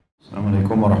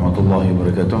Assalamualaikum warahmatullahi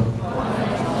wabarakatuh.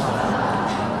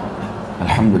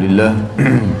 Alhamdulillah,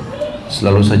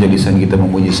 selalu saja lisan kita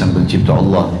memuji Sang Pencipta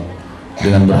Allah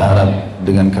dengan berharap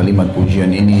dengan kalimat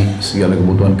pujian ini segala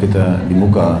kebutuhan kita di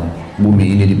muka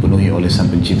bumi ini dipenuhi oleh Sang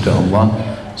Pencipta Allah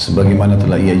sebagaimana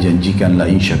telah Ia janjikan, la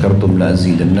in syakartum la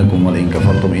azidannakum wa la in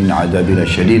kafartum inna adabi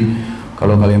lasyadid.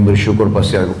 Kalau kalian bersyukur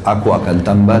pasti aku akan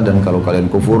tambah, dan kalau kalian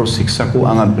kufur siksaku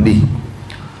amat pedih.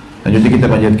 Lanjut kita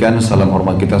panjatkan salam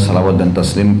hormat kita, salawat dan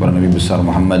taslim kepada Nabi besar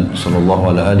Muhammad sallallahu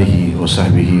alaihi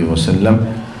wasallam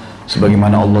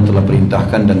sebagaimana Allah telah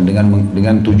perintahkan, dan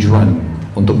dengan tujuan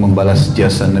untuk membalas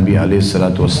jasa Nabi alaihi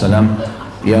salatu wasallam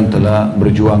yang telah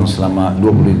berjuang selama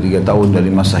 23 tahun dari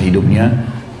masa hidupnya,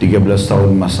 13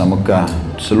 tahun masa Mekah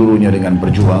seluruhnya dengan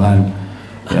perjuangan,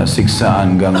 ya,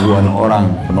 siksaan, gangguan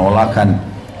orang, penolakan,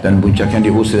 dan puncaknya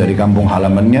diusir dari kampung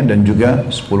halamannya, dan juga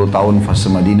 10 tahun fase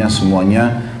Madinah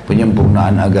semuanya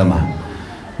penyempurnaan agama.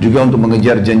 Juga untuk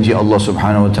mengejar janji Allah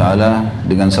subhanahu wa ta'ala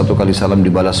dengan 1 kali salam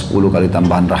dibalas 10 kali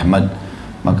tambahan rahmat.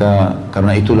 Maka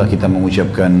karena itulah kita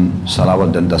mengucapkan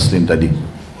salawat dan taslim tadi.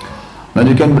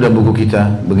 Lanjutkan pada buku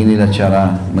kita, Beginilah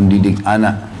Cara Mendidik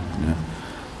Anak,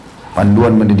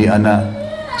 panduan mendidik anak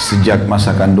sejak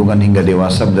masa kandungan hingga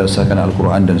dewasa berdasarkan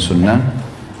Al-Quran dan Sunnah.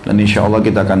 Dan insya Allah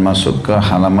kita akan masuk ke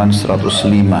halaman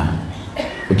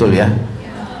 105. Betul ya?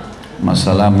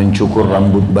 Masalah mencukur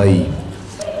rambut bayi.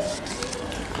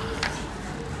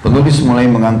 Penulis mulai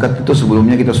mengangkat itu,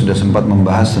 sebelumnya kita sudah sempat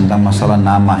membahas tentang masalah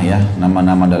nama, ya,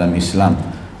 nama-nama dalam Islam,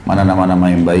 mana nama-nama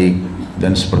yang baik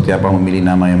dan seperti apa memilih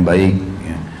nama yang baik,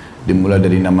 ya. Dimulai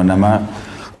dari nama-nama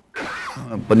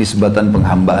penisbatan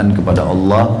penghambaan kepada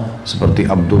Allah seperti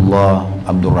Abdullah,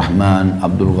 Abdurrahman,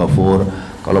 Abdul Ghafur.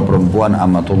 Kalau perempuan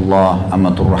Amatullah,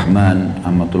 Amatur Rahman,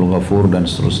 Amatul Ghafur, dan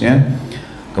seterusnya.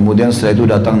 Kemudian setelah itu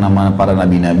datang nama para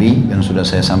nabi-nabi yang sudah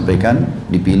saya sampaikan,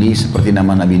 dipilih seperti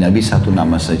nama nabi-nabi satu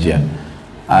nama saja.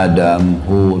 Adam,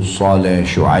 Hud, Saleh,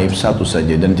 Syuaib, satu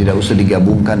saja, dan tidak usah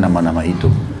digabungkan nama-nama itu.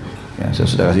 Ya,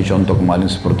 saya sudah kasih contoh kemarin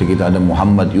seperti kita ada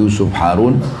Muhammad, Yusuf,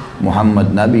 Harun,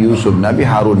 Muhammad Nabi, Yusuf Nabi,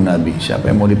 Harun Nabi.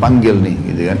 Siapa yang mau dipanggil nih,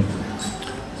 gitu kan?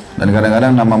 Dan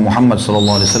kadang-kadang nama Muhammad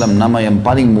SAW, nama yang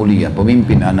paling mulia,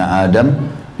 pemimpin anak Adam,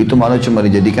 itu malah cuma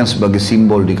dijadikan sebagai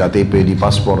simbol di KTP, di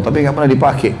paspor, tapi nggak pernah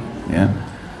dipakai, ya.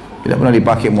 Tidak pernah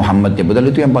dipakai Muhammadnya,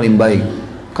 padahal itu yang paling baik.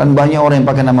 Kan banyak orang yang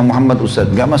pakai nama Muhammad, Ustaz,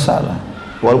 nggak masalah.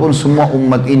 Walaupun semua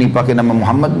umat ini pakai nama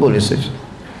Muhammad, boleh saja,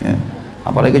 ya.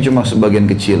 Apalagi cuma sebagian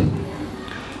kecil.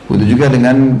 Begitu juga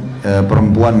dengan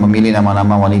perempuan memilih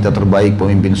nama-nama wanita terbaik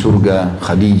pemimpin surga,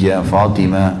 Khadijah,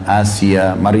 Fatimah,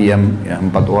 Asia, Maryam, ya,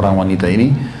 4 orang wanita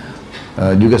ini.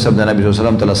 Juga sabda Nabi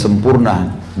SAW telah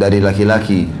sempurna dari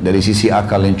laki-laki dari sisi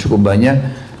akal yang cukup banyak,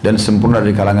 dan sempurna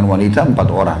dari kalangan wanita 4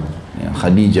 orang, ya,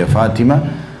 Khadijah, Fatimah,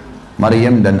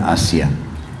 Maryam, dan Asia.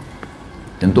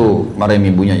 Tentu Maryam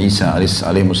ibunya Isa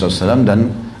alaihissalam,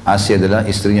 dan Asia adalah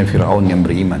istrinya Fir'aun yang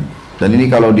beriman. Dan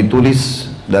ini kalau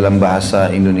ditulis dalam bahasa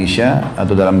Indonesia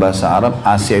atau dalam bahasa Arab,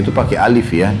 Asia itu pakai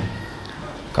alif, ya.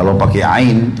 Kalau pakai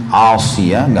ain,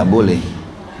 Asia, nggak boleh,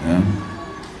 ya.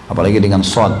 Apalagi dengan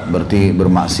shad, berarti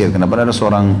bermaksiat. Kenapa ada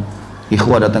seorang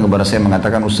ikhwah datang kepada saya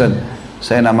mengatakan, Ustaz,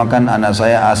 saya namakan anak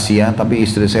saya Asia, tapi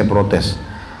istri saya protes.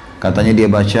 Katanya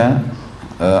dia baca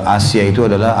Asia itu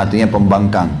adalah artinya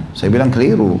pembangkang. Saya bilang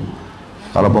keliru.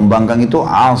 Kalau pembangkang itu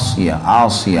Asia,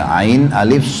 Asia, ain,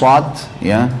 alif, shad,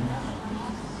 ya.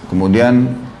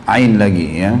 Kemudian ain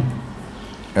lagi, ya.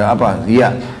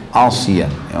 Ya, Asia,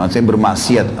 yang artinya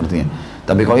bermaksiat artinya.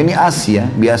 Tapi kalau ini Asia,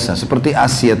 biasa, seperti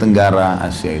Asia Tenggara,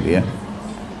 Asia itu, ya.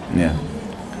 Ya.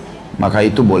 Maka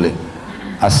itu boleh,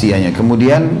 Asianya.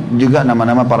 Kemudian juga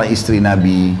nama-nama para istri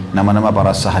Nabi, nama-nama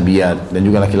para sahabiat, dan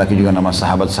juga laki-laki juga nama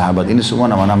sahabat-sahabat. Ini semua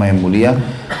nama-nama yang mulia.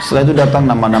 Setelah itu datang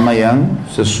nama-nama yang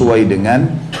sesuai dengan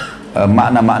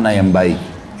makna-makna yang baik.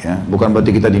 Ya. Bukan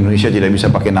berarti kita di Indonesia tidak bisa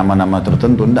pakai nama-nama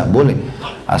tertentu, tidak boleh.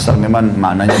 Asal memang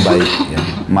maknanya baik, ya.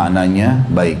 Maknanya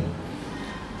baik.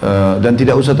 Dan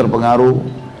tidak usah terpengaruh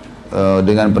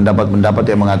dengan pendapat-pendapat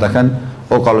yang mengatakan,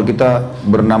 oh kalau kita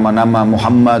bernama-nama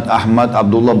Muhammad, Ahmad,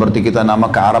 Abdullah berarti kita nama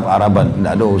ke Arab-Araban.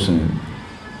 Tidak ada urusan.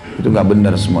 Itu nggak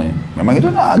benar semuanya. Memang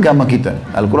itu agama kita.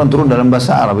 Al-Quran turun dalam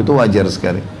bahasa Arab, itu wajar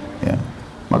sekali, ya.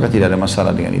 Maka tidak ada masalah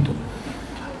dengan itu.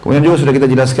 Kemudian juga sudah kita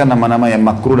jelaskan nama-nama yang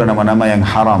makruh dan nama-nama yang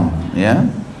haram, ya.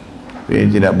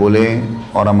 Jadi tidak boleh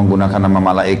orang menggunakan nama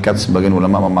malaikat, sebagian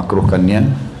ulama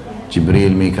memakruhkannya.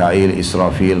 Jibril, Mikail,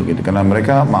 Israfil, gitu. Karena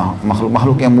mereka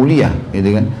makhluk-makhluk yang mulia,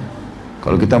 gitu kan.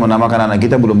 Kalau kita menamakan anak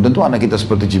kita, belum tentu anak kita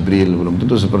seperti Jibril, belum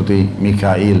tentu seperti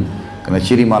Mikail. Karena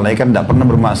ciri malaikat tidak pernah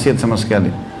bermaksiat sama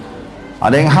sekali.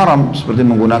 Ada yang haram, seperti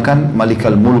menggunakan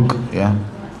Malikal Mulk, ya.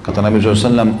 Kata Nabi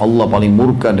SAW, Allah paling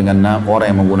murka dengan orang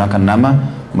yang menggunakan nama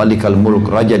Malikal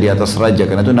Mulk, raja di atas raja,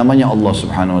 karena itu namanya Allah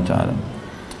Subhanahu wa taala.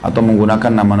 Atau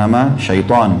menggunakan nama-nama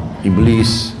syaitan,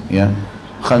 iblis, ya,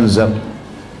 khanzab,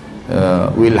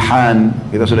 wilhan,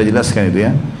 kita sudah jelaskan itu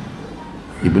ya.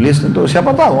 Iblis tentu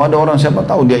siapa tahu, ada orang siapa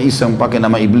tahu dia iseng pakai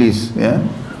nama iblis, ya.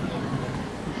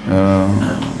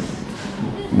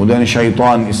 Kemudian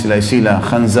syaitan, istilah-istilah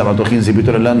khanzab atau khinzib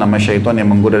itu adalah nama syaitan yang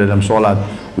menggoda dalam sholat,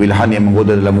 wilhan yang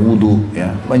menggoda dalam wudu,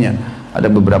 ya, banyak. Ada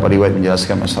beberapa riwayat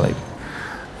menjelaskan masalah itu.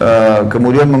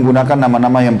 Kemudian menggunakan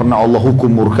nama-nama yang pernah Allah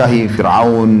hukum murkahi,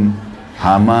 Fir'aun,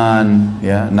 Haman,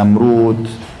 ya, Namrud,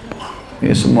 ya,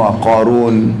 semua,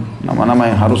 Qarun, nama-nama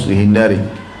yang harus dihindari.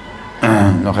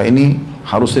 Maka ini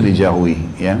harusnya dijauhi,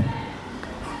 ya.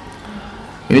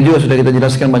 Ini juga sudah kita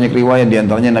jelaskan banyak riwayat,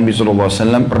 diantaranya Nabi SAW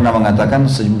pernah mengatakan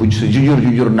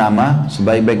sejujur-jujur nama,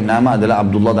 sebaik-baik nama adalah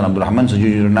Abdullah dan Abdurrahman,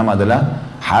 sejujur nama adalah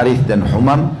Harith dan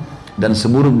Humam, dan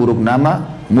seburuk-buruk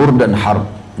nama Mur dan Harb.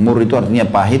 Mur itu artinya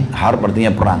pahit, Harb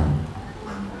artinya perang,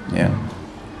 ya.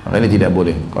 Maka ini tidak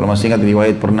boleh. Kalau masih ingat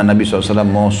riwayat pernah Nabi SAW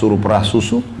mau suruh perah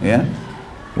susu, ya.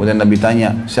 Kemudian Nabi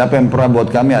tanya, siapa yang perah buat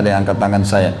kami? Ada yang angkat tangan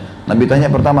saya. Nabi tanya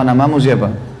pertama, namamu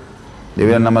siapa? Dia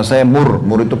bilang, nama saya Mur.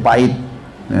 Mur itu pahit,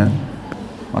 ya.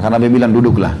 Maka Nabi bilang,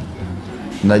 duduklah.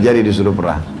 Tidak jadi disuruh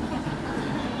perah.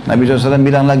 Nabi SAW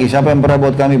bilang lagi, siapa yang perah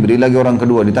buat kami? Beri lagi orang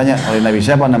kedua. Ditanya oleh Nabi,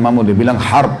 siapa namamu? Dia bilang,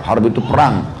 Harb. Harb itu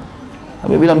perang.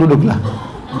 Nabi bilang, duduklah.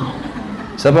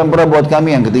 Siapa yang perah buat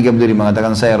kami? Yang ketiga berdiri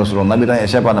mengatakan, saya Rasulullah. Nabi tanya,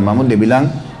 siapa namamu? Dia bilang,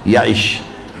 Ya'ish.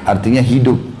 Artinya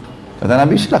hidup. Kata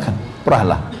Nabi, silakan,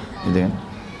 perahlah. Gitu kan.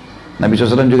 Nabi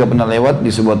SAW juga pernah lewat di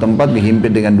sebuah tempat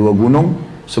dihimpit dengan dua gunung.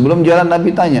 Sebelum jalan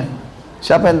Nabi tanya,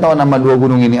 siapa yang tahu nama dua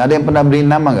gunung ini? Ada yang pernah beri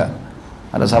nama enggak?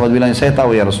 Ada sahabat bilang, saya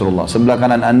tahu ya Rasulullah. Sebelah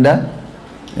kanan anda,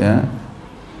 ya,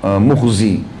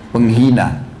 mukhzi,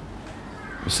 penghina.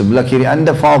 Sebelah kiri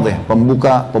anda fadih,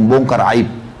 pembongkar aib.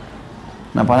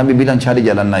 Kenapa Nabi bilang cari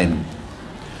jalan lain?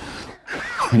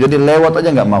 Jadi lewat aja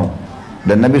nggak mau.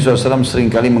 Dan Nabi SAW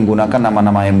seringkali menggunakan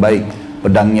nama-nama yang baik.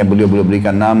 Pedangnya beliau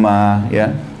berikan nama,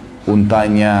 ya,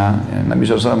 untanya, ya. Nabi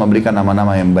SAW memberikan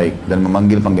nama-nama yang baik dan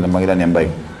memanggil panggilan-panggilan yang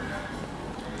baik.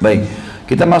 Baik,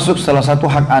 kita masuk salah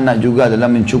satu hak anak juga adalah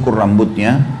mencukur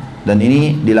rambutnya, dan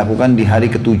ini dilakukan di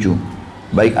hari ke-7,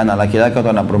 baik anak laki-laki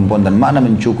atau anak perempuan. Dan makna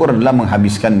mencukur adalah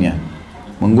menghabiskannya,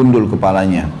 menggundul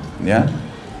kepalanya, ya.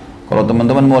 Kalau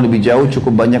teman-teman mau lebih jauh,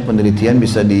 cukup banyak penelitian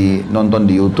bisa dinonton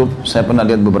di YouTube. Saya pernah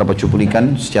lihat beberapa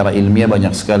cuplikan secara ilmiah,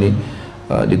 banyak sekali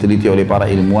diteliti oleh para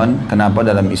ilmuwan. Kenapa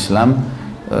dalam Islam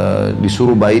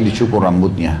disuruh bayi dicukur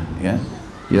rambutnya, ya.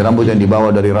 Jadi rambut yang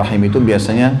dibawa dari rahim itu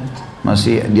biasanya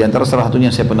masih, diantara salah satunya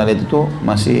saya pernah lihat itu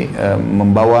masih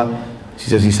membawa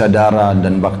sisa-sisa darah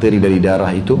dan bakteri dari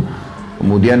darah itu.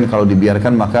 Kemudian kalau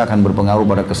dibiarkan maka akan berpengaruh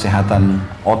pada kesehatan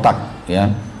otak, ya.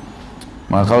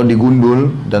 Maka kalau digundul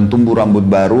dan tumbuh rambut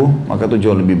baru, maka itu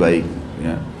jauh lebih baik,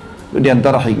 ya. Itu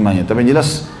diantara hikmahnya. Tapi yang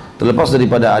jelas, terlepas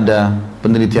daripada ada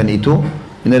penelitian itu,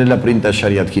 ini adalah perintah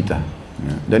syariat kita,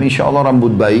 ya. Dan insya Allah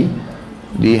rambut bayi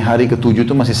di hari ke-7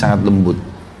 itu masih sangat lembut.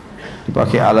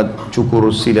 Dipakai alat cukur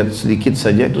sidat sedikit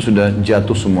saja itu sudah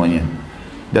jatuh semuanya.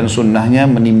 Dan sunnahnya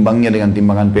menimbangnya dengan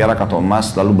timbangan perak atau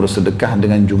emas, lalu bersedekah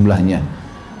dengan jumlahnya.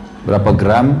 Berapa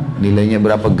gram, nilainya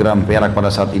berapa gram perak pada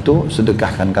saat itu,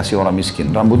 sedekahkan, kasih orang miskin.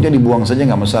 Rambutnya dibuang saja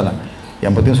nggak masalah.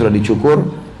 Yang penting sudah dicukur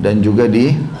dan juga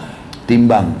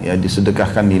ditimbang, ya,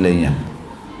 disedekahkan nilainya.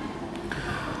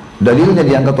 Dalilnya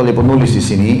diangkat oleh penulis di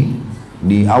sini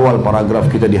di awal paragraf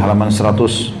kita di halaman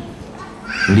 105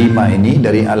 ini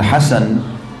dari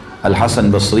Al-Hasan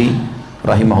Basri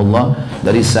rahimahullah,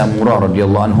 dari Samurah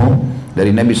radhiyallahu anhu,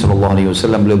 dari Nabi SAW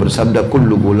beliau bersabda,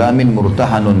 kullu gulamin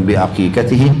murtahanun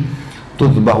bi'aqiqatihi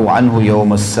tudbahu anhu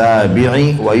yawmas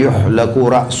sabi'i wa yuhlaku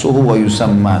ra'suhu wa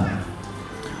yusamma.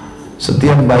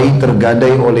 Setiap bayi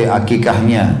tergadai oleh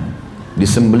akikahnya,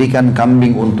 disembelikan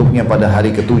kambing untuknya pada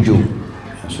hari ke-7.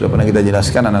 Sudah pernah kita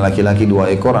jelaskan, anak laki-laki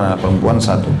 2 ekor, anak perempuan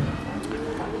 1.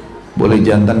 Boleh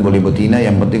jantan, boleh betina,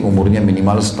 yang penting umurnya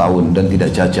minimal setahun dan tidak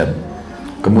cacat.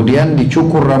 Kemudian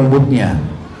dicukur rambutnya,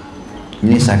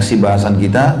 ini saksi bahasan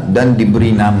kita, dan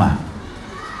diberi nama.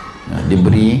 Nah,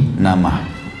 diberi nama.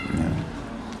 Ya.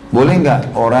 Boleh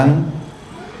nggak orang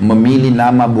memilih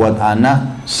nama buat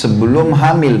anak sebelum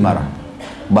hamil marah,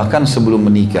 bahkan sebelum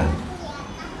menikah?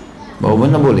 Bahwa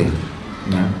benar boleh,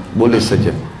 ya, boleh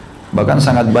saja. Bahkan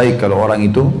sangat baik kalau orang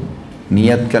itu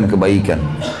niatkan kebaikan.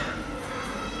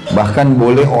 Bahkan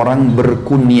boleh orang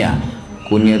berkunyah.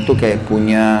 Kunyah itu kayak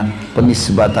punya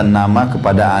penisbatan nama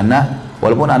kepada anak,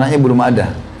 walaupun anaknya belum ada.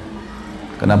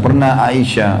 Karena pernah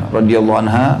Aisyah radhiyallahu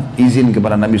anha izin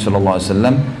kepada Nabi SAW,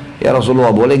 ya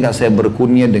Rasulullah, boleh nggak saya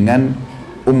berkunyah dengan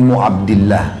Ummu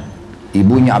Abdillah,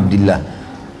 ibunya Abdillah.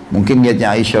 Mungkin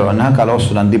niatnya Aisyah anha kalau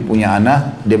nanti punya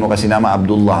anak, dia mau kasih nama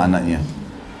Abdullah anaknya.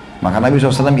 Maka Nabi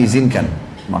SAW izinkan.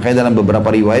 Makanya dalam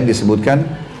beberapa riwayat disebutkan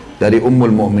dari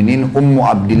Ummul Mukminin, Ummu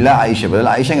Abdillah Aisyah.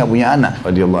 Padahal Aisyah nggak punya anak,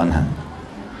 radhiyallahu anha.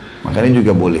 Makanya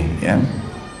juga boleh, ya.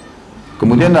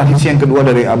 Kemudian hadis yang kedua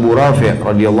dari Abu Rafi'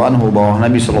 radhiyallahu anhu bahwa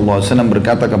Nabi SAW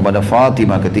berkata kepada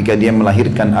Fatimah ketika dia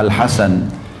melahirkan Al Hasan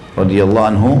radhiyallahu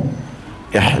anhu,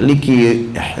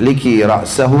 ihliki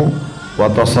ra'sahu wa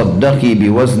tasaddaqi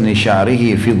biwazni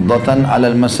sya'rihi fiddatan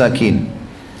 'alal masakin.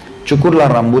 Cukurlah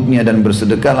rambutnya dan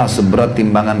bersedekahlah seberat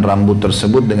timbangan rambut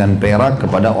tersebut dengan perak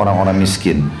kepada orang-orang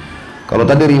miskin. Kalau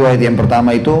tadi riwayat yang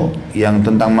pertama itu yang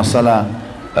tentang masalah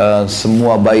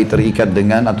semua bayi terikat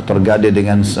dengan atau tergade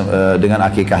dengan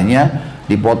akikahnya,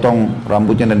 dipotong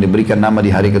rambutnya dan diberikan nama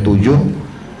di hari ketujuh,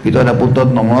 itu ada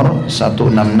putut nomor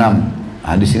 166.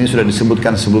 Hadis ini sudah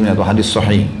disebutkan sebelumnya atau hadis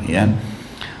sahih, ya.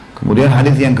 Kemudian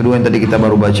hadis yang kedua yang tadi kita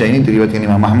baru baca ini diriwayatkan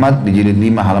Imam Ahmad di jilid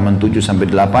 5 halaman 7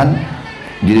 sampai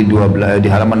 8, jilid 12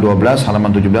 di halaman 12,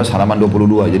 halaman 17, halaman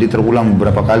 22. Jadi terulang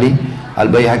beberapa kali.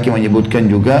 Al-Baihaqi menyebutkan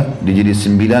juga di jilid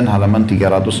 9 halaman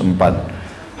 304.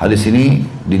 Hadis ini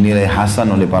dinilai hasan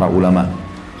oleh para ulama.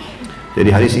 Jadi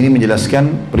hadis ini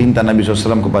menjelaskan perintah Nabi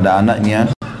SAW kepada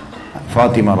anaknya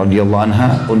Fatimah radhiyallahu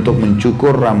anha untuk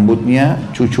mencukur rambutnya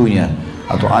cucunya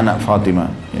atau anak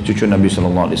Fatimah, ya, cucu Nabi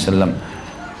SAW.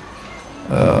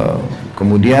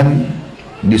 Kemudian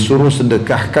disuruh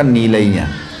sedekahkan nilainya.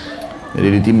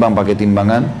 Jadi ditimbang pakai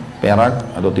timbangan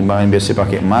perak atau timbangan biasa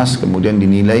pakai emas, kemudian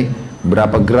dinilai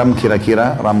berapa gram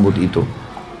kira-kira rambut itu.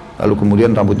 Lalu kemudian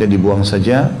rambutnya dibuang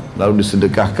saja, lalu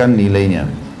disedekahkan nilainya.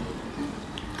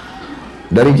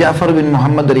 Dari Ja'far bin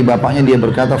Muhammad dari bapaknya dia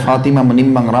berkata, Fatimah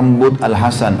menimbang rambut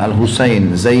Al-Hasan,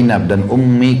 Al-Husain, Zainab dan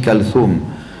Ummi Kalthum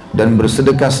dan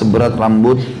bersedekah seberat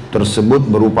rambut tersebut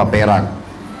berupa perak.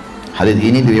 Hadis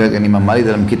ini diriwayatkan Imam Malik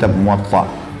dalam kitab Muwatta,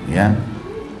 ya.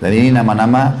 Dan ini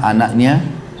nama-nama anaknya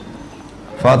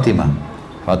Fatimah.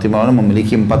 Fatimah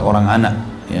memiliki 4 orang anak,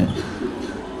 ya.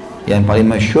 Yang paling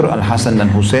masyhur Al-Hasan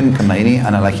dan Husain karena ini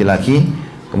anak laki-laki.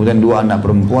 Kemudian 2 anak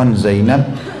perempuan, Zainab.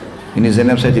 Ini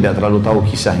Zainab saya tidak terlalu tahu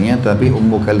kisahnya, tapi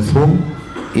Ummu Kalthum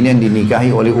ini yang dinikahi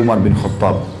oleh Umar bin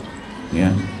Khattab,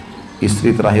 ya.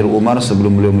 Istri terakhir Umar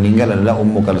sebelum beliau meninggal adalah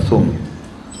Ummu Kalthum,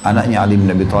 anaknya Ali bin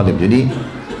Abi Thalib. Jadi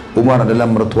Umar adalah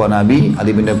mertua Nabi,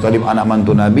 Ali bin Abi Thalib anak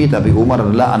mantu Nabi, tapi Umar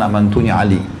adalah anak mantunya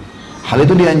Ali. Hal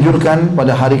itu dianjurkan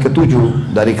pada hari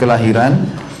ke-7 dari kelahiran,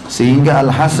 sehingga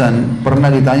Al-Hasan pernah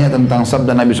ditanya tentang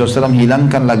sabda Nabi SAW,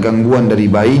 hilangkanlah gangguan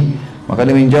dari bayi, maka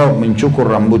dia menjawab, mencukur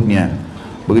rambutnya.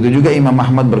 Begitu juga Imam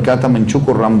Ahmad berkata,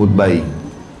 mencukur rambut bayi,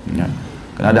 ya.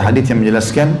 Karena ada hadis yang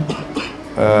menjelaskan,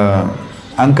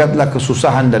 angkatlah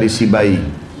kesusahan dari si bayi.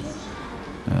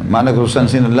 Mana kesusahan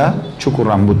sini adalah cukur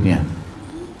rambutnya.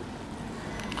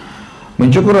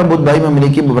 Mencukur rambut bayi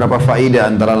memiliki beberapa faedah,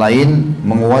 antara lain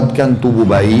menguatkan tubuh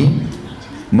bayi,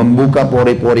 membuka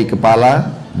pori-pori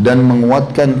kepala, dan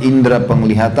menguatkan indera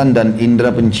penglihatan dan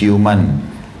indera penciuman.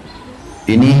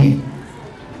 Ini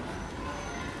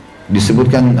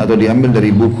disebutkan atau diambil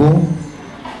dari buku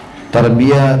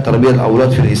Tarbiyat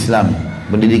Aulad fil Islam,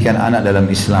 pendidikan anak dalam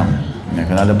Islam, ya,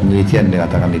 karena ada penelitian yang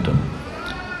dikatakan itu.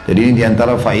 Jadi ini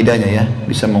diantara faedahnya, ya,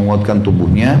 bisa menguatkan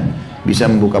tubuhnya,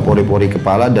 bisa membuka pori-pori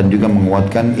kepala, dan juga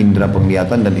menguatkan indera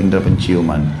penglihatan dan indera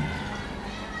penciuman.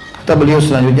 Kata beliau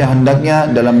selanjutnya, hendaknya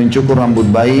dalam mencukur rambut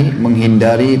bayi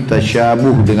menghindari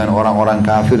tasyabuh dengan orang-orang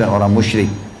kafir dan orang musyrik.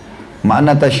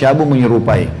 Makna tasyabuh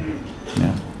menyerupai,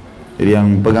 ya. Jadi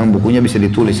yang pegang bukunya bisa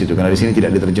ditulis itu, karena di sini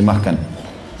tidak diterjemahkan.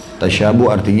 Tasyabuh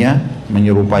artinya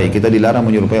menyerupai. Kita dilarang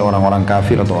menyerupai orang-orang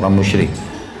kafir atau orang musyrik.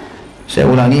 Saya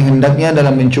ulangi, hendaknya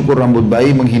dalam mencukur rambut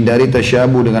bayi menghindari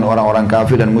tasyabuh dengan orang-orang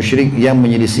kafir dan musyrik yang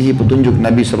menyelisihi petunjuk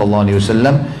Nabi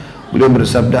SAW. Beliau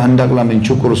bersabda, hendaklah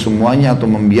mencukur semuanya atau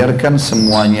membiarkan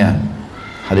semuanya.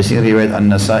 Hadis ini riwayat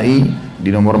An-Nasai di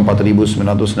nomor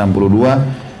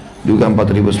 4962, juga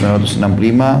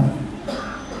 4965,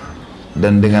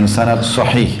 dan dengan sanad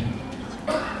sahih.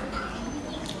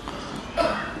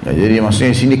 Ya, jadi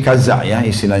maksudnya di sini kaza, ya,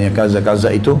 istilahnya kaza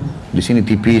itu di sini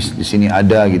tipis, di sini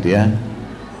ada gitu, ya.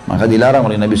 Maka dilarang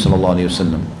oleh Nabi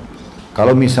SAW.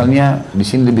 Kalau misalnya di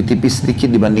sini lebih tipis sedikit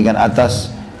dibandingkan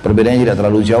atas, perbedaannya tidak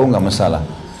terlalu jauh, nggak masalah.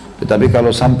 Tetapi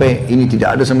kalau sampai ini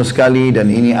tidak ada sama sekali dan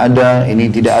ini ada, ini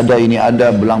tidak ada, ini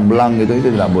ada, belang-belang gitu, itu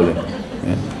tidak boleh,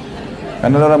 ya.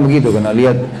 Karena orang begitu, kena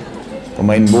lihat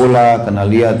pemain bola, kena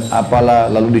lihat apalah,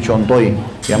 lalu dicontohi.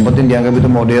 Yang penting dianggap itu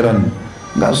modern.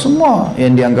 Nggak semua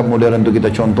yang dianggap modern itu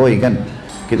kita contohi, kan.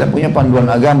 Kita punya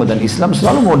panduan agama dan Islam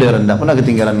selalu modern, tidak pernah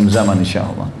ketinggalan zaman, insya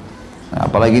Allah.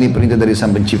 Nah, apalagi ini perintah dari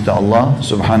Sang Pencipta Allah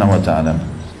Subhanahu Wa Taala.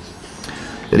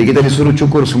 Jadi kita disuruh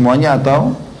cukur semuanya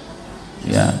atau,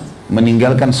 ya,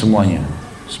 meninggalkan semuanya.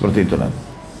 Seperti itulah.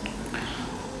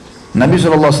 Nabi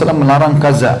SAW melarang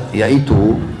kaza,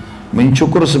 yaitu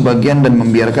mencukur sebagian dan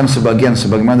membiarkan sebagian,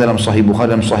 sebagaimana dalam Sahih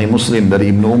Bukhari dan Sahih Muslim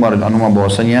dari Ibnu Umar dan Anumah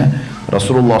bahwasanya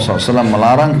Rasulullah SAW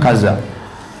melarang kaza.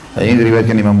 Ini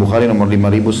diriwayatkan Imam Bukhari nomor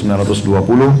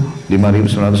 5920,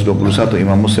 5921.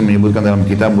 Imam Muslim menyebutkan dalam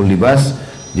Kitabul Libas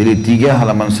jilid 3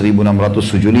 halaman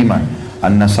 1675,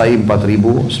 An-Nasai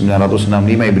 4965,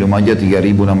 Ibnu Majah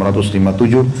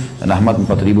 3657 dan Ahmad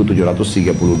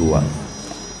 4732.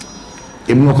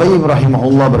 Ibnu Qayyim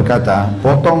rahimahullah berkata,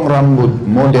 potong rambut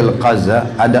model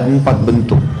qaza ada 4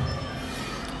 bentuk.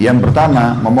 Yang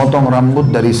pertama, memotong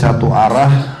rambut dari satu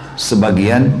arah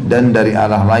sebagian dan dari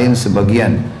arah lain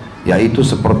sebagian, yaitu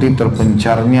seperti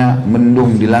terpencarnya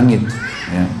mendung di langit,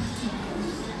 ya.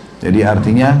 Jadi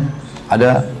artinya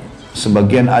ada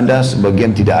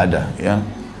sebagian tidak ada, ya.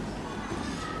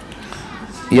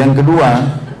 Yang kedua,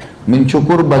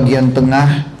 mencukur bagian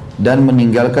tengah dan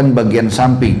meninggalkan bagian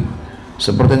samping,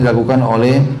 seperti yang dilakukan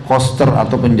oleh koster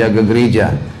atau penjaga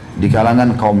gereja di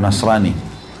kalangan kaum Nasrani.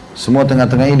 Semua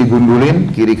tengah-tengahnya digundulin,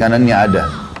 kiri kanannya ada.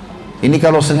 Ini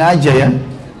kalau sengaja, ya.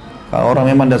 Kalau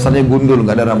orang memang dasarnya gundul,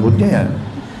 nggak ada rambutnya, ya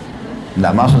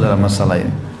nggak masuk dalam masalah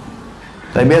ini.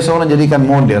 Tapi biasa orang jadikan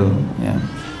model, ya.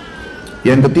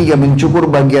 Yang ketiga, mencukur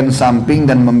bagian samping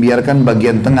dan membiarkan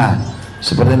bagian tengah,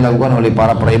 seperti yang dilakukan oleh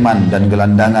para preman dan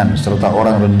gelandangan serta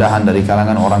orang rendahan dari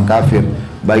kalangan orang kafir,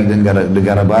 baik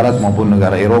negara barat maupun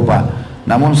negara Eropa.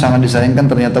 Namun sangat disayangkan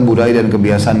ternyata budaya dan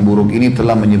kebiasaan buruk ini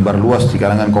telah menyebar luas di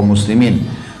kalangan kaum muslimin.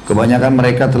 Kebanyakan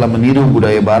mereka telah meniru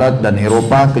budaya barat dan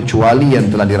Eropa, kecuali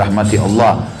yang telah dirahmati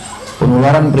Allah.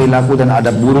 Penularan perilaku dan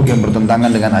adab buruk yang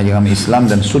bertentangan dengan ajaran Islam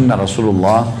dan sunnah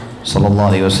Rasulullah sallallahu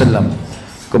alaihi wasallam.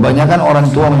 Kebanyakan orang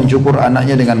tua mencukur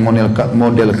anaknya dengan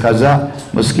model kaza,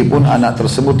 meskipun anak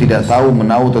tersebut tidak tahu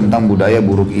menahu tentang budaya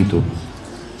buruk itu.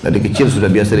 Dari kecil sudah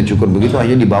biasa dicukur begitu,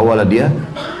 akhirnya dibawalah dia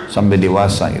sampai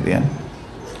dewasa, gitu, ya.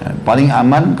 Paling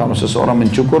aman kalau seseorang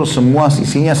mencukur semua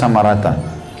sisinya sama rata,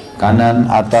 kanan,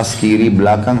 atas, kiri,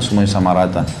 belakang semuanya sama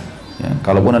rata, ya.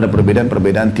 Kalaupun ada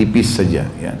perbedaan tipis saja,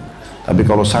 ya. Tapi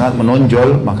kalau sangat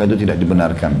menonjol maka itu tidak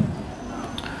dibenarkan.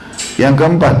 Yang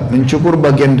keempat, mencukur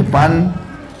bagian depan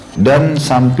dan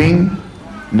samping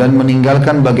dan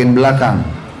meninggalkan bagian belakang.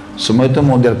 Semua itu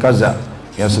model kaza,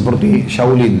 ya, seperti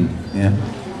Shaolin, ya.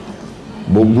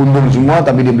 Gundul semua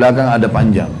tapi di belakang ada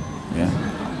panjang, ya.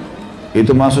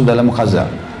 Itu masuk dalam kaza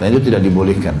dan itu tidak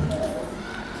dibolehkan.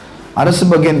 Ada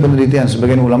sebagian penelitian,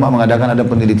 sebagian ulama mengadakan ada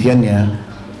penelitiannya,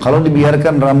 kalau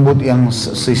dibiarkan rambut yang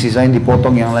sisi lain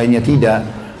dipotong, yang lainnya tidak,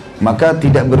 maka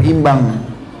tidak berimbang.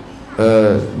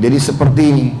 Jadi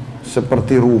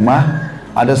seperti rumah,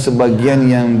 ada sebagian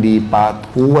yang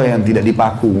dipaku, yang tidak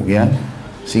dipaku, ya,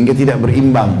 sehingga tidak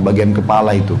berimbang bagian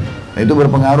kepala itu. Nah, itu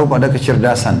berpengaruh pada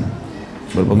kecerdasan,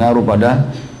 berpengaruh pada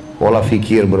pola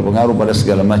fikir, berpengaruh pada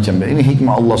segala macam. Dan ini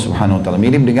hikmah Allah Subhanahu Wa Taala.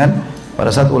 Mirip dengan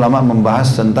pada saat ulama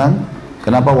membahas tentang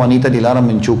kenapa wanita dilarang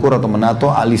mencukur atau menato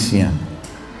alisnya.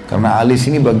 Karena alis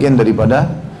ini bagian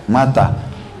daripada mata,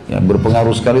 ya,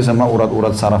 berpengaruh sekali sama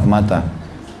urat-urat saraf mata.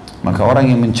 Maka orang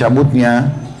yang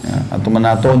mencabutnya, ya, atau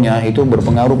menatonya itu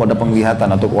berpengaruh pada penglihatan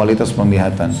atau kualitas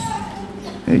penglihatan.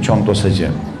 Ini contoh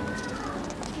saja.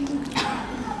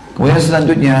 Kemudian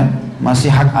selanjutnya,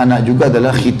 masih hak anak juga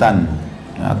adalah khitan,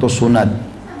 ya, atau sunat.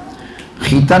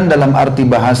 Khitan dalam arti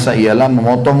bahasa ialah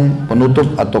memotong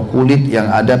penutup atau kulit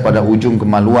yang ada pada ujung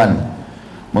kemaluan.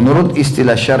 Menurut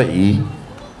istilah syar'i,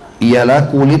 ialah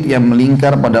kulit yang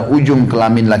melingkar pada ujung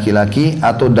kelamin laki-laki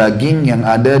atau daging yang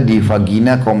ada di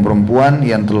vagina kaum perempuan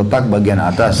yang terletak bagian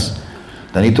atas.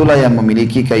 Dan itulah yang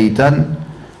memiliki kaitan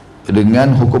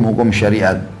dengan hukum-hukum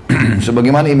syariat.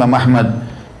 Sebagaimana Imam Ahmad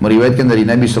meriwayatkan dari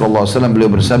Nabi SAW, beliau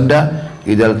bersabda,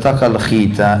 "Idzal taqal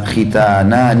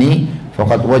khitanani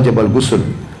faqad wajib al-ghusl."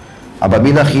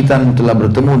 Apabila khitan telah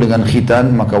bertemu dengan khitan,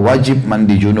 maka wajib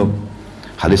mandi junub.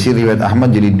 Hadis ini riwayat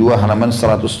Ahmad jilid 2 halaman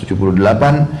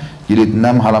 178, jilid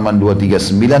 6 halaman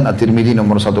 239, At-Tirmidzi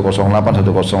nomor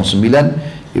 108-109,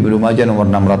 Ibnu Majah nomor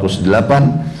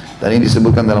 608, dan ini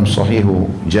disebutkan dalam Sahihu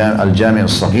Al-Jami'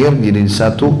 As-Saghir jilid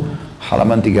 1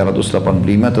 halaman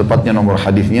 385, tepatnya nomor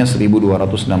hadisnya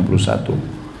 1261.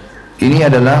 Ini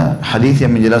adalah hadis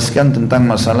yang menjelaskan tentang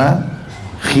masalah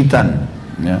khitan,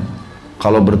 ya.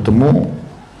 Kalau bertemu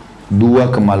dua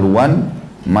kemaluan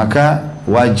maka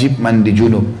wajib mandi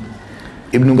junub.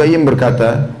 Ibnu Qayyim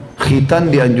berkata, khitan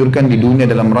dianjurkan di dunia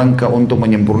dalam rangka untuk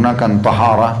menyempurnakan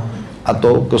taharah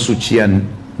atau kesucian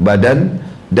badan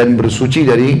dan bersuci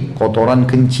dari kotoran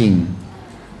kencing.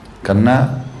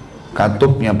 Karena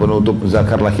katupnya penutup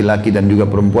zakar laki-laki dan juga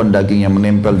perempuan, daging yang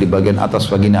menempel di bagian atas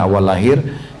vagina awal lahir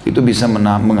itu bisa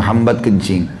menghambat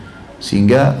kencing.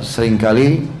 sehingga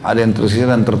seringkali ada yang tersisa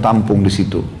dan tertampung di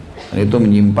situ, dan itu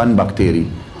menyimpan bakteri.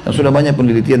 Dan sudah banyak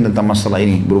penelitian tentang masalah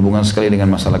ini, berhubungan sekali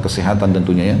dengan masalah kesehatan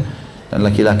tentunya ya. Dan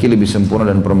laki-laki lebih sempurna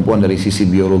dan perempuan dari sisi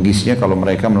biologisnya kalau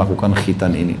mereka melakukan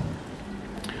khitan ini.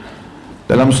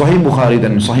 Dalam Sahih Bukhari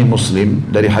dan Sahih Muslim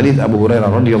dari hadis Abu Hurairah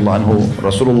radhiyallahu anhu,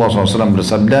 Rasulullah SAW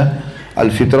bersabda,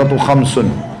 "Al-fitratu khamsun,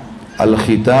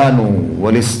 al-khitanu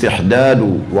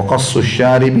wal-istihdadu wa qassu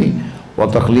syaribi wa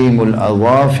taqlimul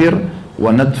adhafir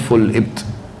wa nadful ibt."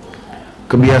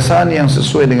 Kebiasaan yang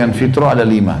sesuai dengan fitrah ada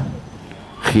 5.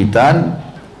 Khitan,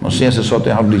 maksudnya sesuatu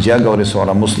yang harus dijaga oleh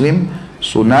seorang muslim.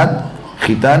 Sunat,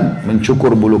 khitan,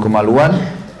 mencukur bulu kemaluan,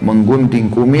 menggunting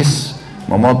kumis,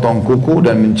 memotong kuku,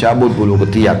 dan mencabut bulu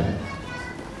ketiak.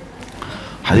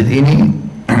 Hadis ini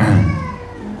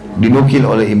dinukil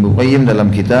oleh Ibnu Qayyim dalam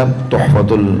kitab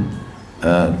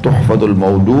Tuhfatul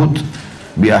Maudud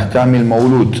bi Ahkamil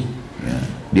Maulud, ya,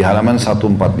 di halaman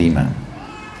 145.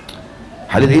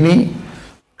 Hadis ini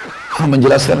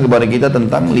menjelaskan kepada kita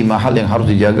tentang 5 hal yang harus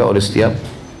dijaga oleh setiap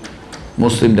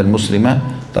muslim dan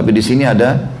muslimah. Tapi di sini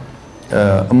ada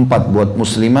 4 buat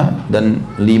muslimah dan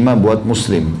 5 buat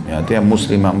muslim. Ya, artinya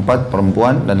muslimah 4,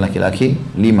 perempuan dan laki-laki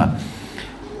 5.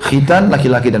 Khitan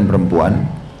laki-laki dan perempuan.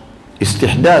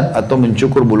 Istihdad atau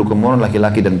mencukur bulu kemaluan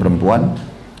laki-laki dan perempuan.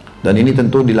 Dan ini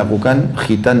tentu dilakukan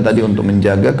khitan tadi untuk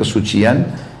menjaga kesucian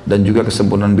dan juga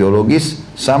kesempurnaan biologis,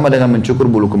 sama dengan mencukur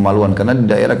bulu kemaluan, karena di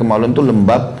daerah kemaluan itu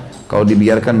lembab. Kalau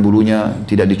dibiarkan bulunya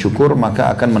tidak dicukur,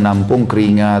 maka akan menampung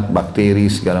keringat,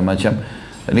 bakteri, segala macam.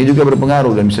 Dan ini juga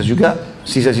berpengaruh, dan bisa juga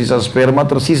sisa-sisa sperma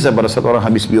tersisa pada saat orang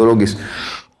habis biologis,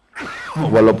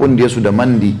 walaupun dia sudah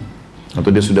mandi atau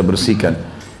dia sudah bersihkan.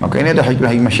 Maka ini ada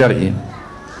hikmah-hikmah syar'i.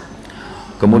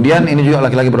 Kemudian ini juga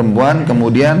laki-laki perempuan.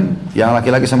 Kemudian yang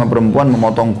laki-laki sama perempuan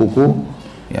memotong kuku,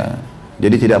 ya.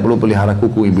 Jadi tidak perlu pelihara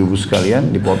kuku, ibu-ibu sekalian,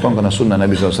 dipotong karena sunnah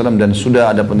Nabi SAW. Dan sudah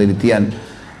ada penelitian,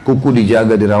 kuku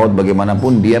dijaga, dirawat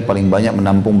bagaimanapun, dia paling banyak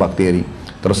menampung bakteri.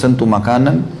 Tersentuh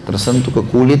makanan, tersentuh ke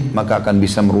kulit, maka akan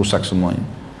bisa merusak semuanya.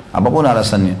 Apapun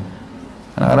alasannya.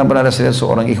 Karena pernah ada saya lihat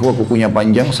seorang ikhwah kukunya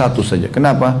panjang, 1 saja.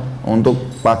 Kenapa?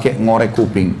 Untuk pakai ngorek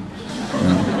kuping.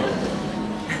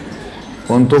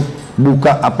 Untuk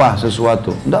buka apa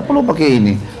sesuatu. Tidak perlu pakai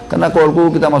ini. Karena kalau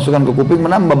kuku kita masukkan ke kuping,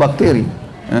 menambah bakteri.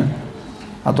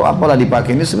 Atau apalah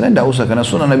dipakai. Ini sebenarnya tidak usah. Karena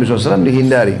sunnah Nabi SAW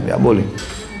dihindari. Tidak boleh.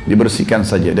 Dibersihkan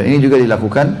saja. Dan ini juga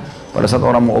dilakukan pada saat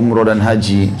orang mau umroh dan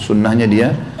haji. Sunnahnya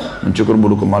dia mencukur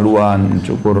bulu kemaluan,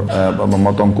 mencukur,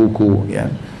 memotong kuku, ya.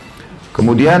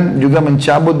 Kemudian juga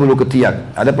mencabut bulu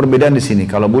ketiak. Ada perbedaan di sini.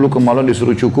 Kalau bulu kemaluan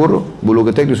disuruh cukur, bulu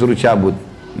ketiak disuruh cabut,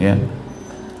 ya.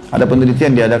 Ada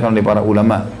penelitian diadakan oleh para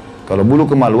ulama. Kalau bulu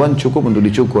kemaluan cukup untuk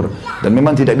dicukur, dan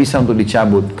memang tidak bisa untuk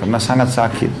dicabut karena sangat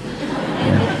sakit.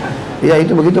 Ya,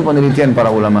 itu begitu penelitian para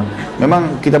ulama.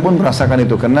 Memang kita pun merasakan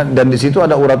itu, karena dan di situ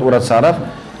ada urat-urat saraf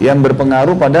yang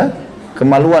berpengaruh pada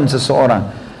kemaluan seseorang.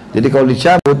 Jadi kalau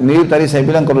dicabut, mirip tadi saya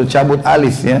bilang kalau dicabut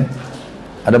alis, ya,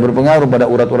 ada berpengaruh pada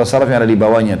urat-urat saraf yang ada di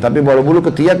bawahnya. Tapi kalau bulu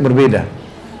ketiak berbeda.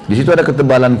 Di situ ada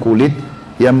ketebalan kulit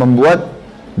yang membuat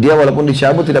dia walaupun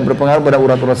dicabut tidak berpengaruh pada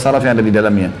urat-urat saraf yang ada di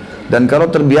dalamnya. Dan kalau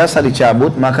terbiasa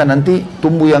dicabut, maka nanti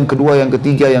tumbuh yang kedua, yang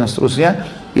ketiga, yang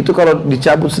seterusnya. Itu kalau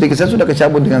dicabut sedikit saja sudah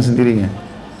kecabut dengan sendirinya.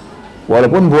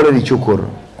 Walaupun boleh dicukur.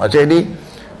 Jadi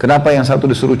kenapa yang satu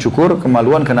disuruh cukur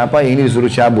kemaluan, kenapa yang ini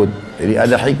disuruh cabut? Jadi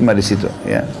ada hikmah di situ,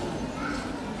 ya.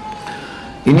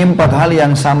 Ini 4 hal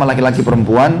yang sama laki-laki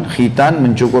perempuan: khitan,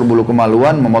 mencukur bulu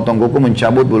kemaluan, memotong kuku,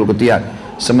 mencabut bulu ketiak.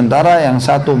 Sementara yang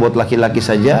satu buat laki-laki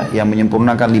saja yang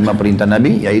menyempurnakan 5 perintah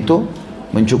Nabi, yaitu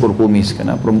mencukur kumis,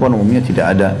 karena perempuan umumnya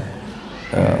tidak ada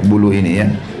bulu ini, ya.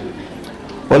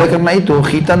 Oleh karena itu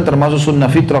khitan termasuk sunnah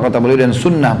fitrah kata beliau, dan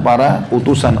sunnah para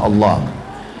utusan Allah.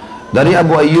 Dari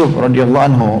Abu Ayyub radhiyallahu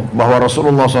anhu bahwa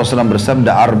Rasulullah SAW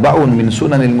bersabda, arba'un min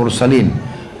sunanil mursalin,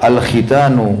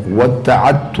 al-khitanu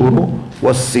wat-ta'atturu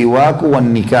was-siwaku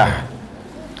wan-nikah.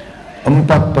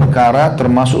 4 perkara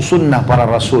termasuk sunnah para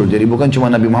rasul. Jadi bukan cuma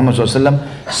Nabi Muhammad SAW,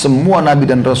 semua Nabi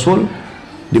dan Rasul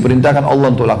diperintahkan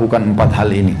Allah untuk lakukan 4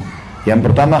 hal ini. Yang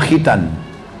pertama khitan.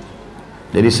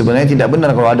 Jadi sebenarnya tidak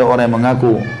benar kalau ada orang yang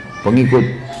mengaku pengikut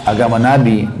agama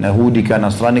Nabi, Yahudi,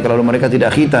 Nasrani, kalau mereka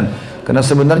tidak khitan. Karena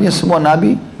sebenarnya semua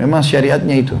Nabi memang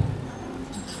syariatnya itu.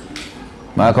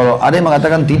 Maka kalau ada yang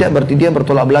mengatakan tidak, berarti dia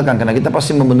bertolak belakang. Karena kita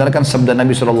pasti membenarkan sabda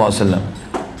Nabi SAW.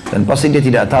 Dan pasti dia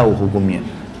tidak tahu hukumnya.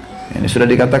 Ini sudah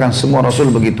dikatakan semua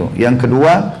Rasul begitu. Yang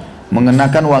kedua,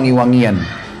 mengenakan wangi-wangian.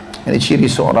 Ini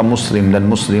ciri seorang muslim dan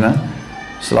muslimah,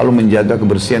 selalu menjaga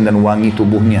kebersihan dan wangi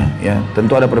tubuhnya, ya.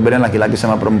 Tentu ada perbedaan laki-laki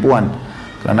sama perempuan.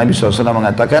 Karena Nabi SAW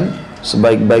mengatakan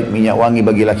sebaik-baik minyak wangi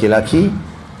bagi laki-laki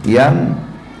yang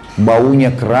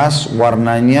baunya keras,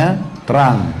 warnanya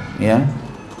terang, ya.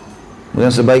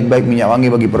 Kemudian sebaik-baik minyak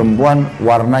wangi bagi perempuan,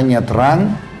 warnanya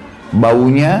terang,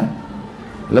 baunya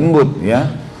lembut, ya.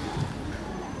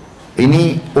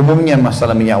 Ini umumnya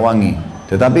masalah minyak wangi.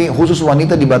 Tetapi khusus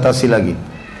wanita dibatasi lagi.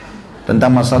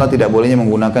 Tentang masalah tidak bolehnya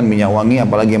menggunakan minyak wangi,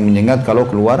 apalagi yang menyengat kalau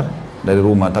keluar dari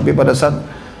rumah. Tapi pada saat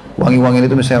wangi-wangian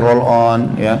itu misalnya roll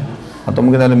on, ya, atau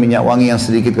mungkin ada minyak wangi yang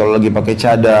sedikit kalau lagi pakai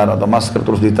cadar atau masker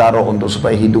terus ditaruh untuk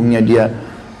supaya hidungnya dia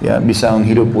ya bisa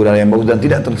menghirup udara yang bagus dan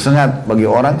tidak tersengat bagi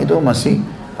orang, itu masih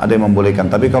ada yang membolehkan.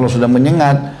 Tapi kalau sudah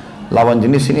menyengat lawan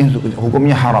jenis, ini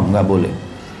hukumnya haram, nggak boleh.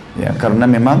 Ya, karena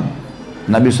memang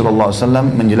Nabi SAW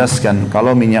menjelaskan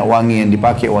kalau minyak wangi yang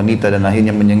dipakai wanita dan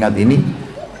akhirnya menyengat ini,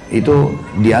 itu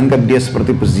dianggap dia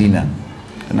seperti pezina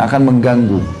dan akan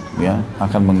mengganggu, ya,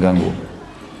 akan mengganggu.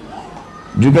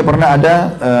 Juga pernah ada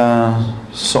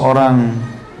seorang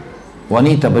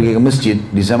wanita pergi ke masjid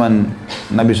di zaman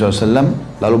Nabi SAW,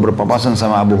 lalu berpapasan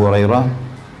sama Abu Hurairah,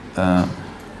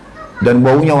 dan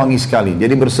baunya wangi sekali.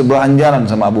 Jadi bersebelahan jalan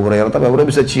sama Abu Hurairah, tapi Abu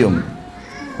Hurairah bisa cium.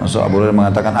 Masuk Abu Hurairah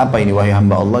mengatakan, apa ini wahai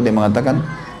hamba Allah? Dia mengatakan,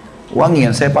 wangi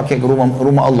yang saya pakai ke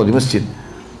rumah Allah di masjid.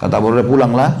 Kata Abu Hurairah,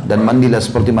 pulanglah dan mandilah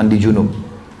seperti mandi junub.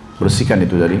 Bersihkan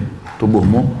itu dari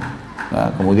tubuhmu. Nah,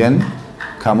 kemudian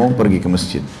kamu pergi ke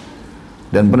masjid.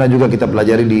 Dan pernah juga kita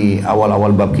pelajari di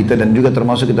awal-awal bab kita, dan juga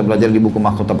termasuk kita pelajari di buku